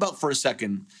truth. Think about for a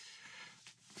second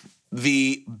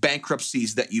the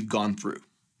bankruptcies that you've gone through,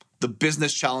 the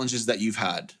business challenges that you've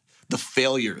had, the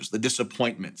failures, the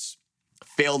disappointments,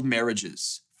 failed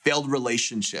marriages, failed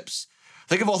relationships.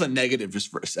 Think of all the negative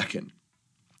just for a second.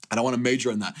 And I want to major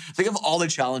in that. Think of all the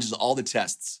challenges, all the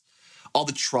tests, all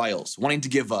the trials, wanting to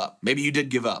give up. Maybe you did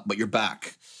give up, but you're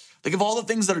back. Think of all the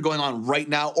things that are going on right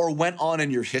now or went on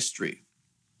in your history.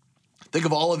 Think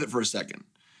of all of it for a second.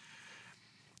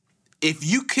 If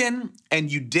you can,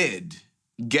 and you did,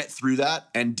 get through that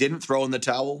and didn't throw in the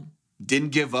towel, didn't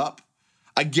give up,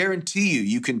 I guarantee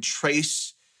you can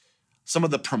trace some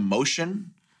of the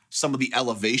promotion, some of the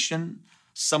elevation,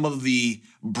 some of the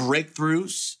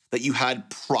breakthroughs that you had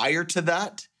prior to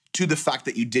that to the fact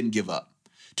that you didn't give up,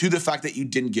 to the fact that you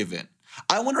didn't give in.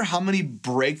 I wonder how many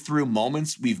breakthrough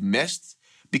moments we've missed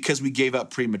because we gave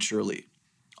up prematurely.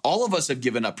 All of us have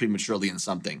given up prematurely in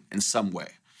something, in some way.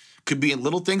 Could be in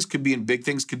little things, could be in big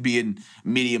things, could be in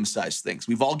medium-sized things.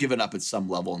 We've all given up at some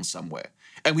level in some way,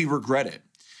 and we regret it.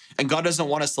 And God doesn't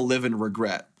want us to live in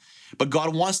regret. But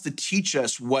God wants to teach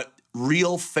us what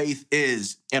real faith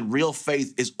is, and real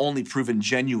faith is only proven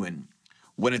genuine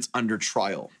when it's under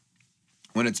trial,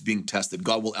 when it's being tested.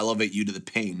 God will elevate you to the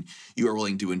pain you are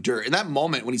willing to endure. In that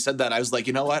moment when he said that, I was like,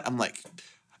 you know what? I'm like,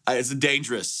 it's a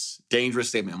dangerous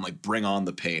statement. I'm like, bring on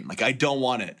the pain. Like, I don't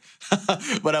want it,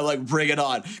 but I'm like, bring it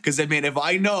on. Because I mean, if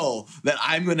I know that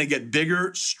I'm going to get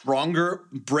bigger, stronger,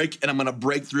 and I'm going to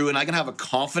break through, and I can have a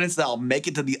confidence that I'll make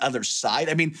it to the other side.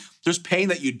 I mean, there's pain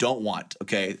that you don't want,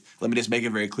 okay? Let me just make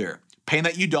it very clear. Pain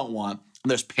that you don't want,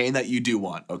 and there's pain that you do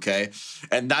want, okay?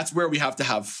 And that's where we have to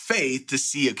have faith to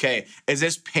see, okay, is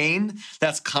this pain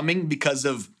that's coming because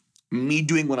of me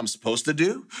doing what I'm supposed to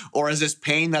do? Or is this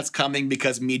pain that's coming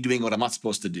because me doing what I'm not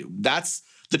supposed to do? That's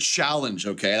the challenge,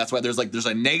 okay? That's why there's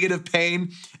a negative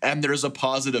pain and there's a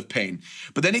positive pain.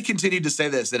 But then he continued to say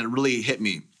this, and it really hit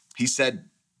me. He said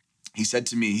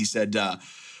to me,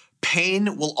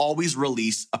 pain will always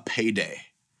release a payday.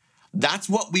 That's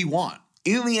what we want.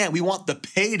 In the end, we want the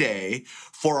payday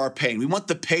for our pain. We want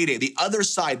the payday, the other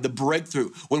side, the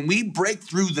breakthrough. When we break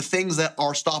through the things that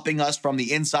are stopping us from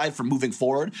the inside from moving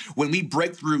forward, when we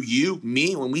break through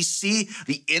me, when we see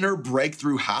the inner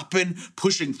breakthrough happen,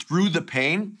 pushing through the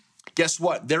pain, guess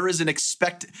what? There's an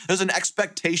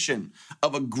expectation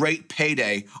of a great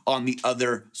payday on the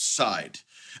other side.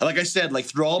 And like I said, like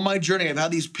through all my journey, I've had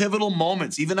these pivotal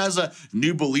moments, even as a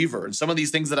new believer. And some of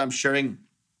these things that I'm sharing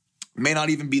may not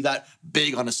even be that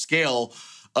big on a scale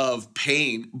of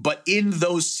pain, but in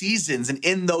those seasons and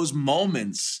in those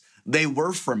moments, they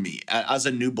were for me as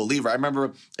a new believer. I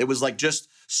remember it was like just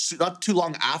not too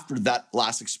long after that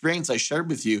last experience I shared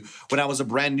with you when I was a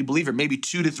brand new believer, maybe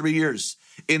 2 to 3 years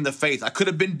in the faith. I could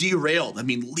have been derailed. I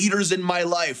mean, leaders in my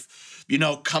life,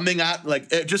 coming at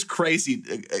just crazy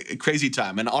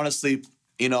time. And honestly,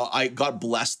 God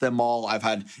bless them all. I've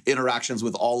had interactions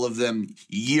with all of them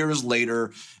years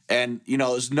later, and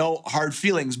there's no hard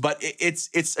feelings. But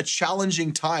it's a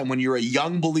challenging time when you're a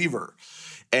young believer,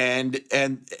 and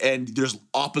there's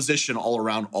opposition all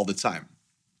around all the time.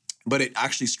 But it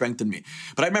actually strengthened me.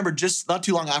 But I remember just not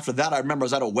too long after that, I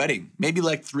was at a wedding, maybe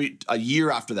like 2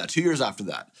 years after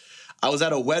that. I was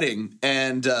at a wedding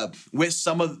and with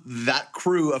some of that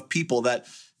crew of people that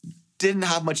didn't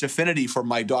have much affinity for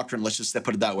my doctrine, let's just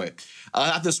put it that way.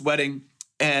 At this wedding,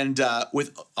 and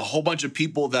with a whole bunch of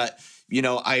people that,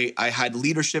 I had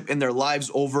leadership in their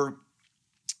lives over,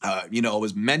 I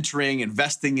was mentoring,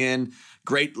 investing in,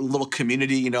 great little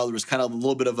community. There was kind of a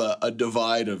little bit of a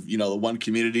divide of, the one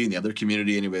community and the other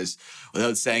community. Anyways,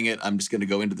 without saying it, I'm just going to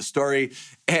go into the story.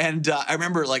 And I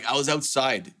remember I was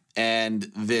outside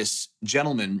and this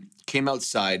gentleman came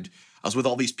outside. I was with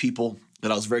all these people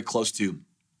that I was very close to.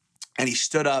 And he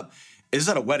stood up, it was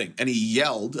at a wedding, and he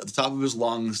yelled at the top of his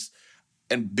lungs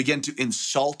and began to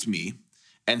insult me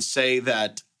and say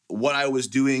that what I was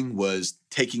doing was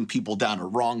taking people down a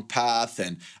wrong path,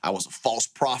 and I was a false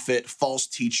prophet, false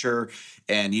teacher,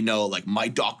 and, my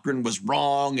doctrine was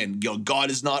wrong, and, God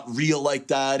is not real like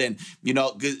that. And,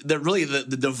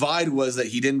 the divide was that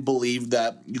he didn't believe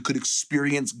that you could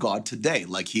experience God today.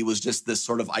 Like he was just this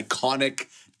sort of iconic,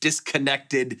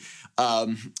 disconnected,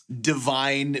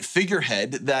 divine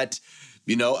figurehead that,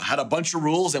 had a bunch of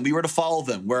rules and we were to follow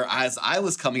them. Whereas I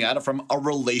was coming at it from a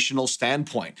relational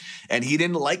standpoint, and he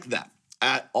didn't like that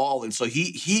at all. And so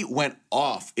he went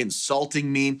off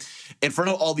insulting me in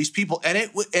front of all these people.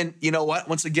 And you know what?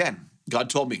 Once again, God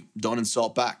told me, don't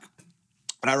insult back.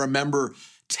 And I remember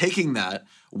taking that,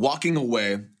 walking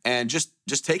away, and just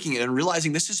taking it and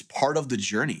realizing this is part of the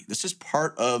journey. This is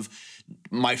part of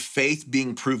my faith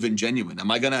being proven genuine.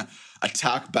 Am I going to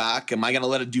attack back? Am I going to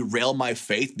let it derail my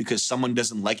faith because someone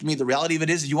doesn't like me? The reality of it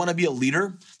is, you want to be a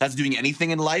leader that's doing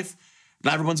anything in life,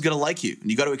 not everyone's going to like you,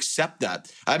 and you got to accept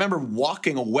that. I remember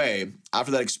walking away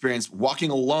after that experience,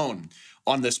 walking alone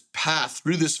on this path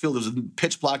through this field. It was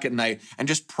pitch black at night, and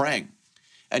just praying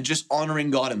and just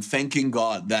honoring God and thanking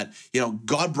God that,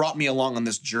 God brought me along on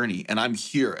this journey and I'm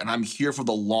here for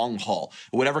the long haul.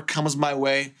 Whatever comes my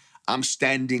way, I'm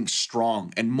standing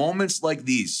strong. And moments like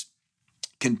these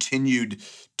continued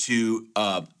to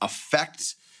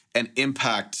affect and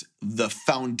impact the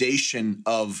foundation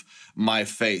of my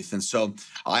faith. And so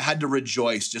I had to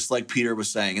rejoice, just like Peter was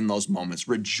saying in those moments,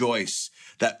 rejoice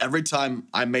that every time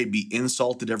I may be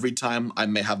insulted, every time I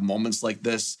may have moments like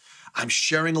this, I'm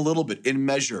sharing a little bit in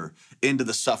measure into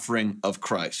the suffering of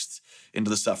Christ.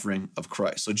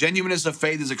 So genuineness of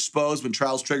faith is exposed when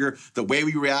trials trigger the way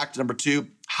we react. Number 2,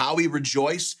 how we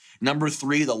rejoice. Number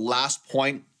 3, the last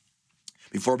point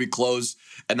before we close,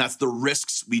 and that's the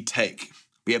risks we take.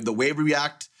 We have the way we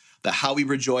react, the how we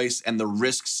rejoice, and the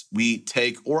risks we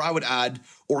take, or I would add,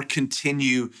 or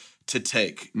continue to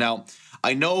take. Now,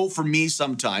 I know for me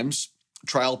sometimes,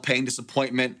 trial, pain,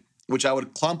 disappointment, which I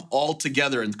would clump all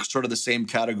together in sort of the same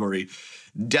category,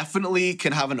 definitely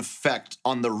can have an effect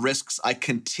on the risks I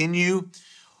continue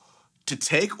to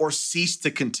take or cease to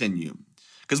continue.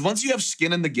 Because once you have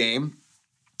skin in the game,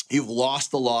 you've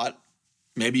lost a lot.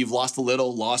 Maybe you've lost a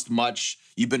little, lost much.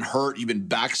 You've been hurt, you've been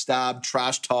backstabbed,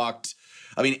 trash talked.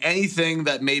 I mean, anything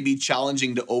that may be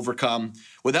challenging to overcome.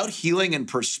 Without healing and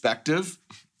perspective,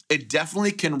 it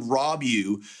definitely can rob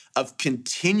you of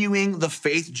continuing the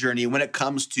faith journey when it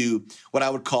comes to what I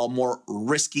would call more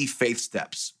risky faith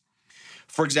steps.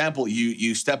 For example,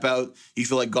 you step out, you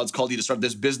feel like God's called you to start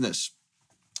this business.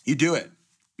 You do it,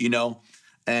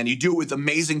 and you do it with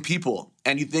amazing people.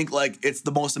 And you think like it's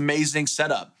the most amazing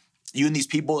setup. You and these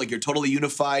people, like you're totally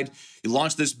unified. You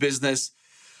launch this business.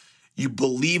 You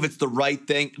believe it's the right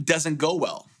thing. It doesn't go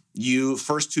well.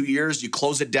 First 2 years, you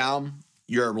close it down.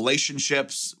 Your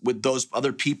relationships with those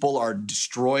other people are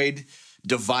destroyed,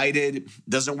 divided,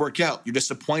 doesn't work out. You're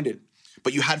disappointed,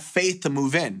 but you had faith to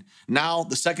move in. Now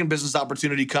the second business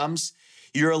opportunity comes.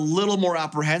 You're a little more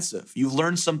apprehensive. You've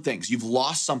learned some things. You've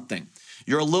lost something.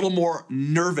 You're a little more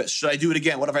nervous. Should I do it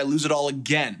again? What if I lose it all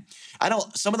again? I know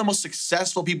some of the most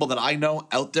successful people that I know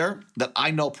out there, that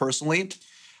I know personally,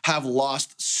 have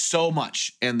lost so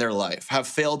much in their life, have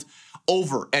failed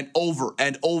over and over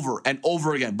and over and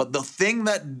over again. But the thing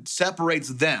that separates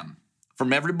them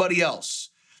from everybody else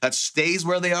that stays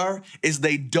where they are is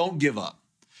they don't give up.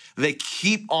 They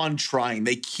keep on trying.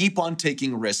 They keep on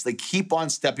taking risks. They keep on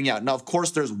stepping out. Now, of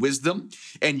course, there's wisdom,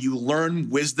 and you learn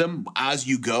wisdom as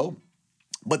you go,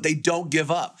 but they don't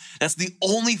give up. That's the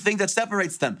only thing that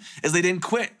separates them, is they didn't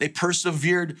quit. They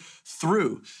persevered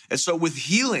through. And so with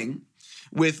healing,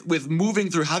 with moving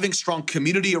through, having strong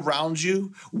community around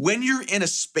you, when you're in a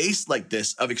space like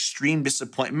this of extreme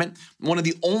disappointment, one of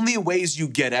the only ways you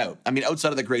get out,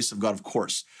 outside of the grace of God, of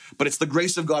course, but it's the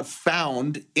grace of God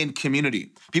found in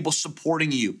community. People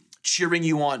supporting you, cheering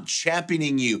you on,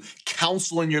 championing you,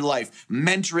 counsel in your life,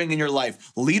 mentoring in your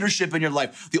life, leadership in your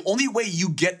life. The only way you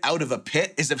get out of a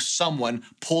pit is if someone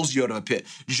pulls you out of a pit.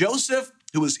 Joseph,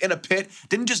 who was in a pit,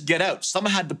 didn't just get out.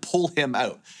 Someone had to pull him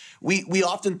out. We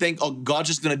often think, oh, God's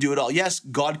just going to do it all. Yes,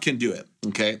 God can do it,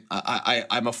 okay?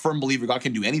 I'm a firm believer God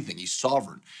can do anything. He's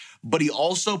sovereign. But he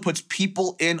also puts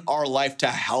people in our life to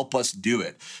help us do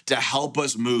it, to help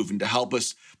us move, and to help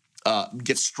us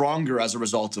get stronger as a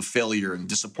result of failure and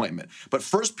disappointment. But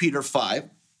 1 Peter 5,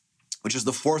 which is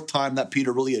the fourth time that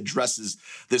Peter really addresses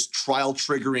this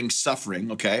trial-triggering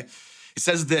suffering, okay? It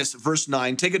says this, verse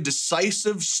 9, take a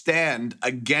decisive stand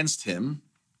against him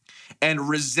and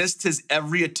resist his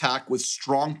every attack with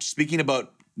strong, speaking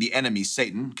about the enemy,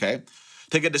 Satan, okay?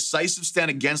 Take a decisive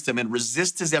stand against him and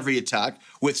resist his every attack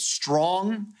with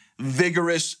strong,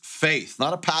 vigorous faith.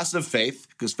 Not a passive faith,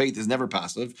 because faith is never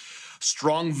passive.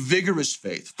 Strong, vigorous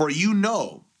faith. For you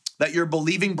know that your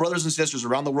believing brothers and sisters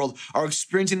around the world are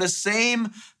experiencing the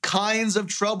same kinds of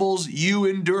troubles you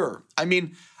endure.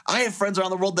 I have friends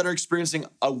around the world that are experiencing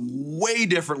a way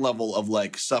different level of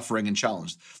suffering and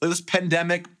challenge. Like this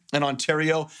pandemic in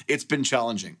Ontario, it's been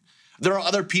challenging. There are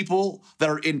other people that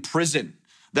are in prison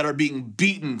that are being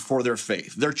beaten for their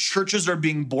faith. Their churches are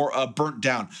being burnt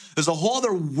down. There's a whole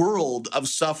other world of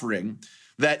suffering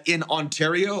that in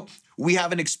Ontario, we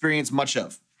haven't experienced much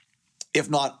of, if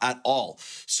not at all.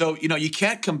 So, you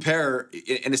can't compare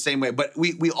in the same way, but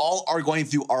we all are going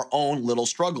through our own little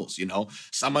struggles,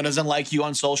 Someone doesn't like you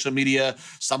on social media.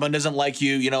 Someone doesn't like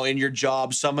you, in your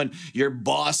job. Your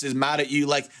boss is mad at you.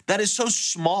 That is so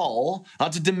small,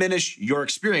 not to diminish your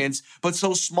experience, but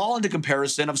so small into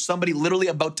comparison of somebody literally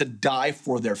about to die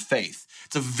for their faith.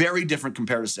 It's a very different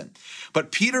comparison.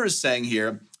 But Peter is saying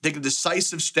here, take a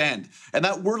decisive stand. And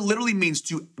that word literally means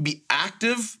to be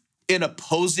active in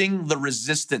opposing the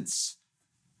resistance.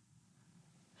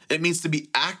 It means to be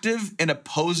active in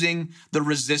opposing the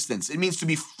resistance. It means to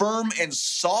be firm and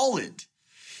solid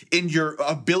in your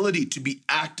ability to be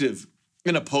active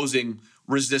in opposing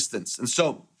resistance. And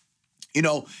so,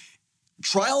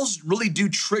 trials really do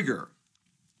trigger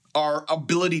our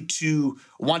ability to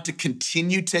want to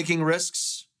continue taking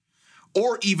risks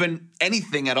or even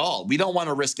anything at all. We don't want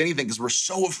to risk anything because we're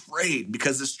so afraid,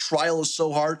 because this trial is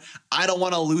so hard. I don't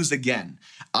want to lose again.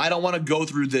 I don't want to go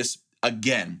through this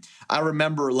again. I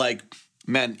remember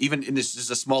even in this is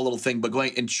a small little thing, but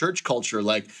going in church culture,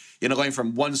 going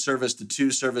from one service to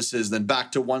two services, then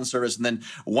back to one service, and then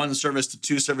one service to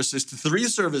two services to three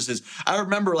services. I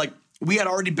remember we had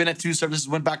already been at two services,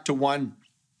 went back to one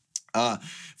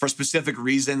for specific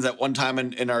reasons at one time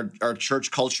in our church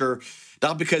culture,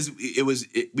 not because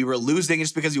we were losing,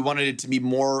 just because we wanted it to be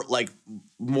more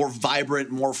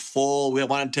vibrant, more full. We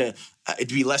wanted it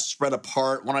to be less spread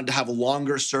apart, wanted to have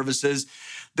longer services.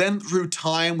 Then through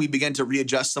time, we began to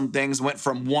readjust some things, went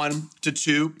from one to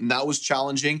two, and that was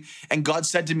challenging. And God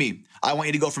said to me, I want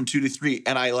you to go from 2 to 3.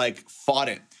 And I fought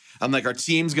it. I'm our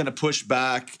team's going to push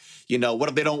back. What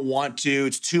if they don't want to?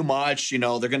 It's too much. They're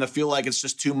going to feel like it's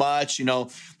just too much.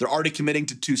 They're already committing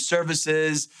to 2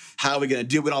 services. How are we going to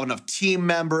do it? We don't have enough team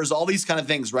members, all these kind of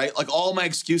things, right? All my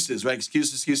excuses, right?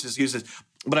 Excuses.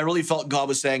 But I really felt God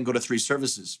was saying, go to 3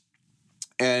 services.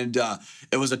 And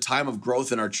it was a time of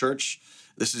growth in our church.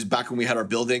 This is back when we had our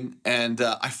building, and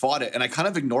I fought it, and I kind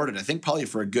of ignored it, I think probably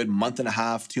for a good month and a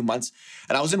half, 2 months.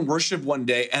 And I was in worship one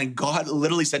day, and God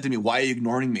literally said to me, why are you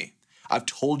ignoring me? I've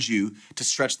told you to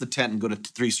stretch the tent and go to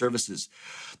 3 services.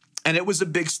 And it was a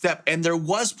big step, and there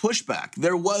was pushback.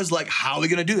 There was how are we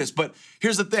going to do this? But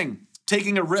here's the thing.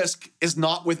 Taking a risk is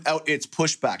not without its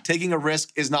pushback. Taking a risk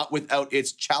is not without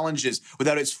its challenges,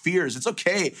 without its fears. It's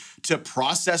okay to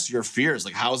process your fears.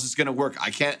 How is this going to work? I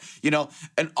can't,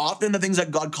 and often the things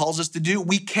that God calls us to do,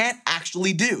 we can't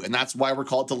actually do. And that's why we're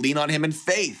called to lean on him in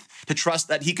faith, to trust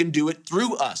that he can do it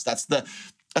through us. That's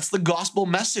the gospel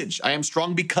message. I am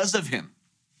strong because of him.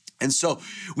 And so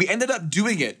we ended up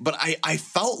doing it, but I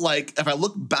felt like if I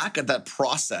look back at that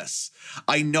process,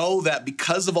 I know that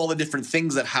because of all the different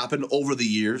things that happened over the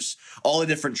years, all the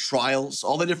different trials,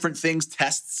 all the different things,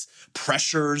 tests,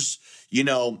 pressures,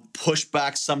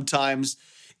 pushback sometimes,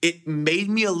 it made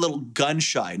me a little gun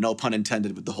shy, no pun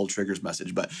intended with the whole triggers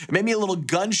message, but it made me a little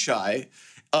gun shy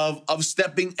of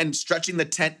stepping and stretching the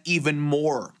tent even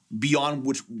more beyond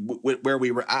where we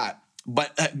were at.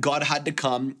 But God had to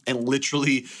come and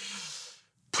literally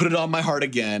put it on my heart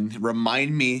again,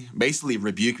 remind me, basically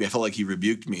rebuke me. I felt like he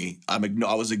rebuked me. I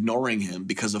was ignoring him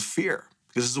because of fear.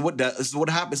 Because this is what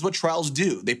happens. This is what trials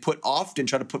do. They often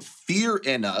try to put fear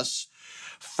in us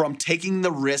from taking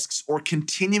the risks or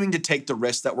continuing to take the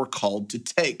risks that we're called to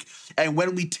take. And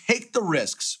when we take the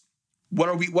risks,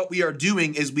 what we are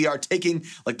doing is we are taking,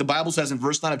 like the Bible says in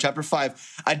verse 9 of chapter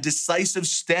 5, a decisive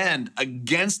stand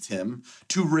against him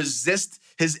to resist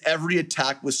his every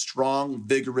attack with strong,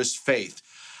 vigorous faith.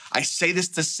 I say this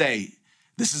to say,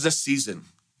 this is a season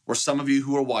where some of you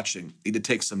who are watching need to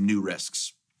take some new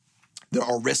risks. There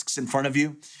are risks in front of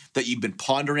you that you've been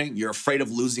pondering. You're afraid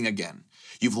of losing again.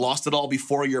 You've lost it all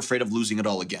before. You're afraid of losing it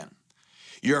all again.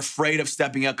 You're afraid of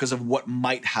stepping out because of what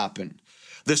might happen.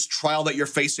 This trial that you're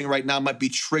facing right now might be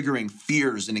triggering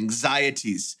fears and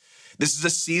anxieties. This is a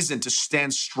season to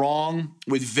stand strong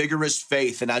with vigorous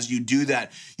faith. And as you do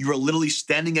that, you are literally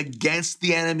standing against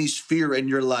the enemy's fear in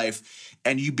your life.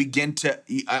 And you begin to,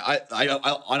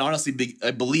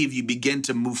 I believe you begin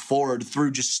to move forward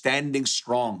through just standing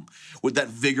strong with that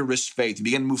vigorous faith. You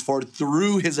begin to move forward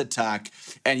through his attack,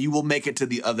 and you will make it to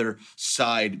the other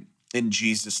side in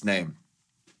Jesus' name.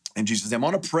 In Jesus' name,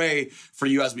 I want to pray for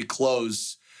you as we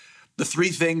close. The 3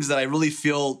 things that I really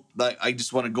feel that I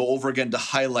just want to go over again to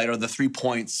highlight are the 3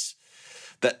 points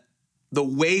that the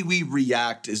way we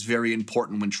react is very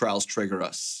important when trials trigger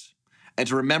us. And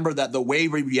to remember that the way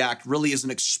we react really is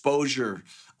an exposure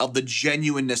of the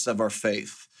genuineness of our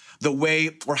faith. The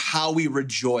way or how we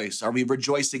rejoice. Are we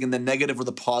rejoicing in the negative or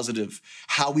the positive?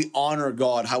 How we honor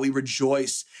God, how we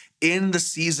rejoice in the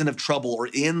season of trouble or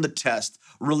in the test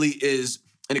really is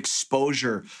an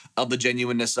exposure of the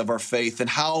genuineness of our faith, and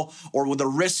how or the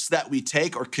risks that we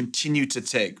take or continue to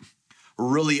take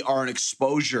really are an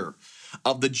exposure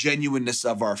of the genuineness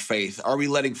of our faith. Are we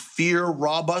letting fear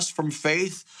rob us from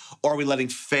faith, or are we letting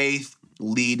faith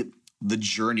lead the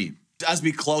journey? As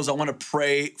we close, I want to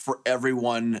pray for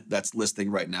everyone that's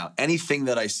listening right now. Anything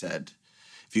that I said,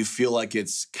 if you feel like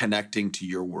it's connecting to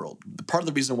your world. Part of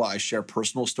the reason why I share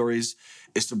personal stories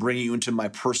is to bring you into my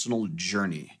personal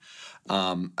journey.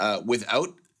 Without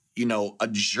a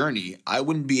journey, I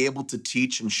wouldn't be able to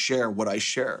teach and share what I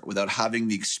share without having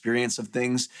the experience of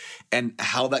things and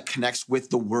how that connects with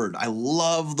the word. I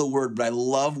love the word, but I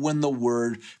love when the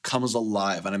word comes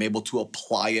alive and I'm able to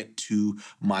apply it to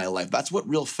my life. That's what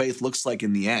real faith looks like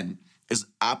in the end, is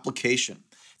application.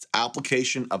 It's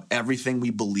application of everything we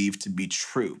believe to be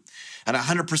true. And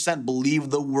 100% believe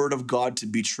the word of God to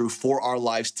be true for our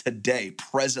lives today,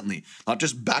 presently, not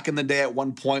just back in the day at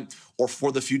one point or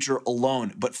for the future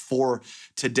alone, but for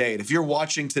today. And if you're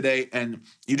watching today and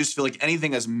you just feel like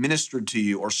anything has ministered to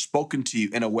you or spoken to you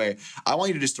in a way, I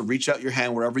want you to reach out your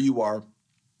hand wherever you are.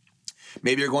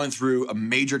 Maybe you're going through a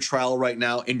major trial right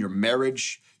now in your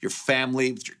marriage, your family,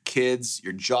 your kids,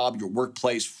 your job, your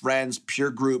workplace, friends, peer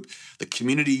group, the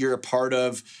community you're a part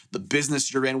of, the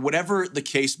business you're in, whatever the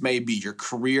case may be, your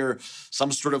career,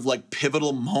 some sort of like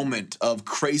pivotal moment of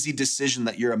crazy decision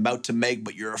that you're about to make,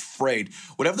 but you're afraid.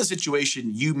 Whatever the situation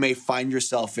you may find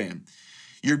yourself in,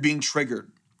 you're being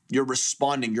triggered, you're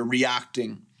responding, you're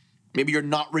reacting. Maybe you're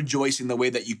not rejoicing the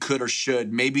way that you could or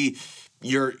should. Maybe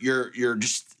you're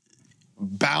just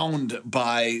bound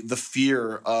by the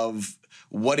fear of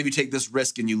what if you take this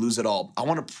risk and you lose it all. I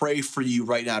want to pray for you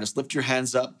right now. Just lift your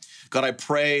hands up. God, I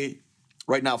pray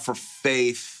right now for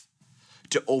faith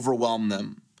to overwhelm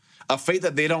them. A faith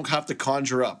that they don't have to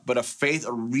conjure up, but a faith,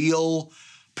 a real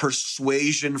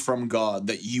persuasion from God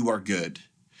that you are good,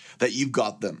 that you've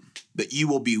got them, that you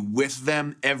will be with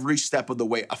them every step of the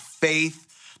way. A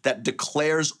faith that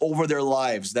declares over their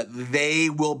lives that they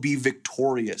will be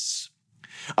victorious.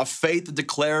 A faith that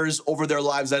declares over their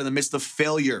lives that in the midst of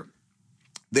failure,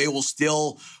 they will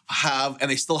still have, and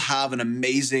they still have, an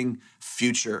amazing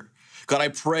future. God, I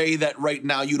pray that right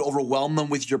now you'd overwhelm them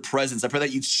with your presence. I pray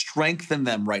that you'd strengthen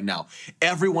them right now.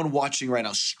 Everyone watching right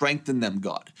now, strengthen them,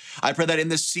 God. I pray that in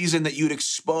this season that you'd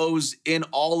expose in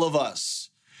all of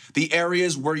us the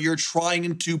areas where you're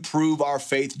trying to prove our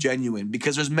faith genuine,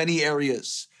 because there's many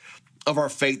areas of our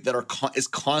faith that is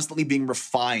constantly being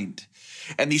refined.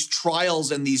 And these trials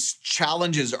and these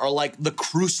challenges are like the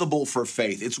crucible for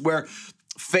faith. It's where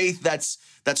faith that's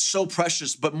so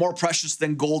precious, but more precious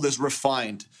than gold, is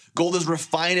refined. Gold is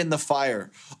refined in the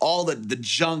fire. All the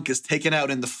junk is taken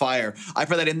out in the fire. I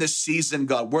pray that in this season,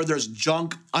 God, where there's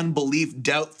junk, unbelief,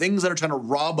 doubt, things that are trying to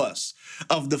rob us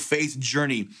of the faith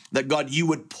journey, that God, you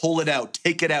would pull it out,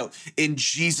 take it out in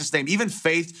Jesus' name. Even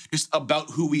faith just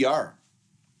about who we are.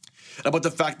 About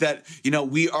the fact that,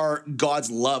 we are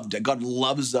God's loved, that God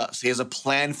loves us. He has a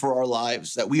plan for our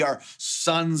lives, that we are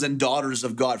sons and daughters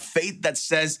of God. Faith that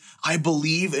says, I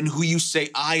believe in who you say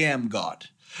I am, God.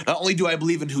 Not only do I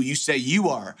believe in who you say you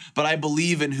are, but I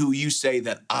believe in who you say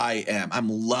that I am. I'm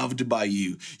loved by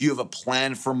you. You have a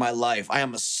plan for my life. I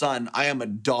am a son. I am a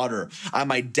daughter.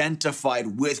 I'm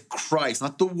identified with Christ,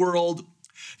 not the world,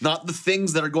 not the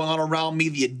things that are going on around me,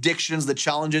 the addictions, the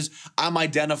challenges. I'm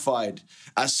identified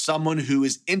as someone who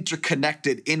is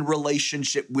interconnected in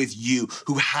relationship with you,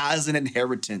 who has an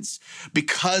inheritance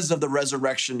because of the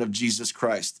resurrection of Jesus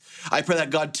Christ. I pray that,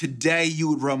 God, today you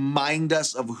would remind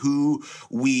us of who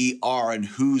we are and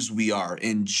whose we are,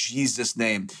 in Jesus'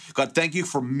 name. God, thank you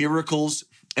for miracles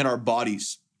in our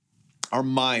bodies, our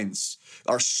minds,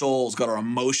 our souls, God, our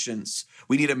emotions.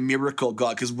 We need a miracle,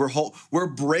 God, because we're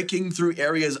breaking through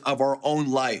areas of our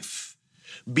own life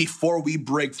before we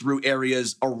break through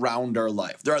areas around our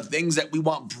life. There are things that we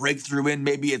want breakthrough in.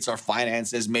 Maybe it's our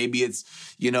finances. Maybe it's,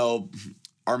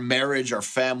 our marriage, our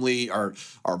family, our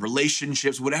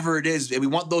relationships, whatever it is. We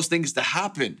want those things to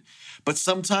happen. But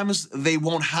sometimes they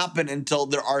won't happen until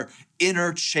there are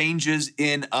inner changes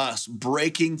in us,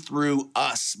 breaking through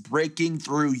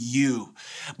you.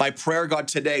 My prayer, God,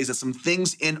 today is that some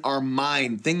things in our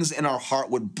mind, things in our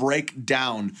heart would break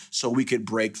down so we could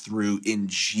break through in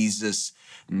Jesus'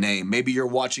 name. Maybe you're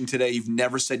watching today, you've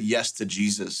never said yes to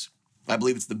Jesus. I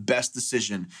believe it's the best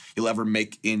decision you'll ever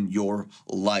make in your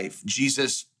life.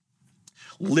 Jesus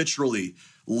literally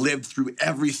lived through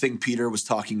everything Peter was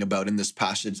talking about in this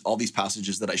passage, all these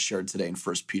passages that I shared today in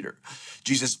 1 Peter.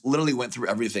 Jesus literally went through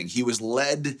everything. He was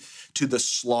led to the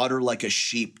slaughter like a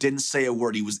sheep, didn't say a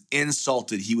word. He was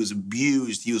insulted. He was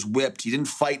abused. He was whipped. He didn't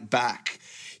fight back.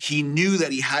 He knew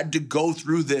that he had to go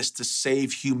through this to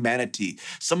save humanity.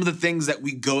 Some of the things that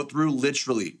we go through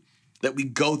literally, we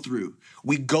go through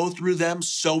them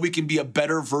so we can be a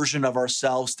better version of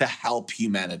ourselves to help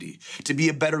humanity, to be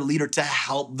a better leader, to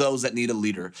help those that need a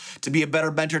leader, to be a better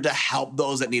mentor, to help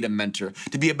those that need a mentor,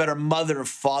 to be a better mother or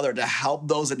father, to help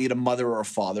those that need a mother or a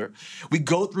father. We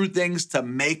go through things to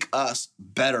make us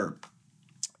better.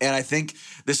 And I think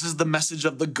this is the message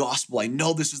of the gospel. I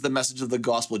know this is the message of the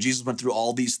gospel. Jesus went through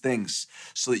all these things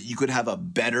so that you could have a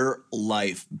better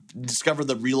life, discover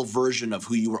the real version of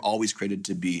who you were always created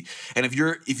to be. And if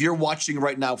you're watching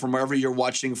right now from wherever you're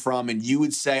watching from, and you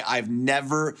would say, I've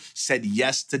never said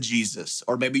yes to Jesus,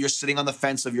 or maybe you're sitting on the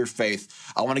fence of your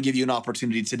faith, I want to give you an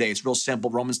opportunity today. It's real simple.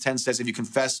 Romans 10 says, if you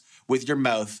confess with your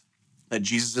mouth that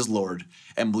Jesus is Lord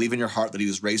and believe in your heart that he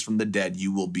was raised from the dead,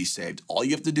 you will be saved. All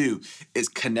you have to do is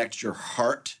connect your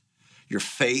heart, your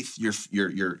faith,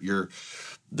 the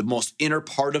most inner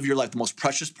part of your life, the most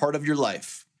precious part of your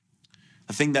life,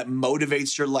 the thing that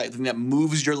motivates your life, the thing that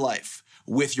moves your life,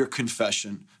 with your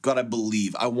confession. God, I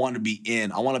believe. I want to be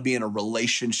in a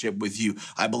relationship with you.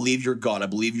 I believe you're God. I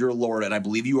believe you're Lord. And I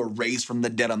believe you were raised from the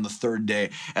dead on the third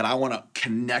day. And I want to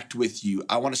connect with you.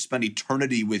 I want to spend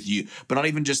eternity with you. But not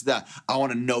even just that. I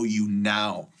want to know you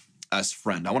now as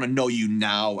friend. I want to know you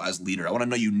now as leader. I want to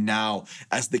know you now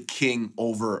as the king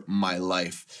over my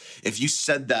life. If you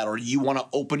said that, or you want to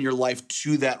open your life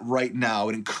to that right now, I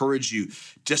would encourage you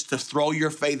just to throw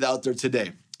your faith out there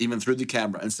today, even through the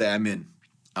camera, and say, I'm in.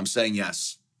 I'm saying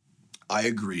yes. I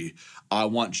agree. I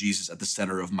want Jesus at the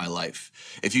center of my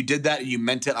life. If you did that and you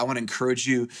meant it, I want to encourage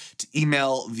you to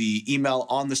email the email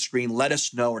on the screen. Let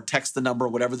us know, or text the number,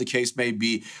 whatever the case may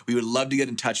be. We would love to get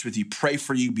in touch with you, pray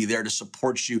for you, be there to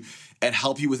support you, and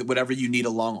help you with whatever you need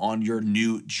along on your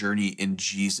new journey in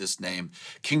Jesus' name.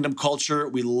 Kingdom Culture,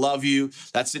 we love you.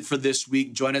 That's it for this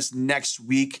week. Join us next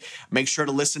week. Make sure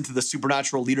to listen to the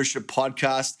Supernatural Leadership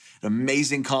Podcast, an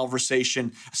amazing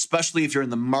conversation, especially if you're in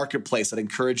the marketplace. I'd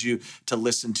encourage you to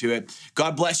listen to it.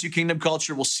 God bless you, Kingdom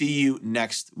Culture. We'll see you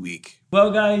next week.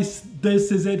 Well, guys,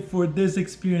 this is it for this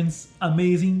experience.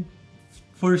 Amazing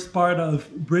first part of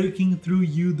breaking through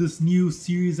you, this new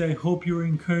series. I hope you were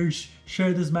encouraged.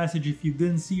 Share this message. If you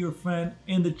didn't see your friend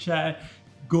in the chat,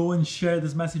 go and share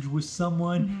this message with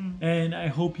someone. And I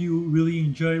hope you really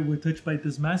were touched by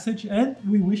this message. And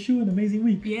we wish you an amazing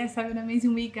week. Yes, have an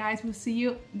amazing week, guys. We'll see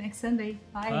you next Sunday.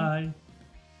 Bye. Bye.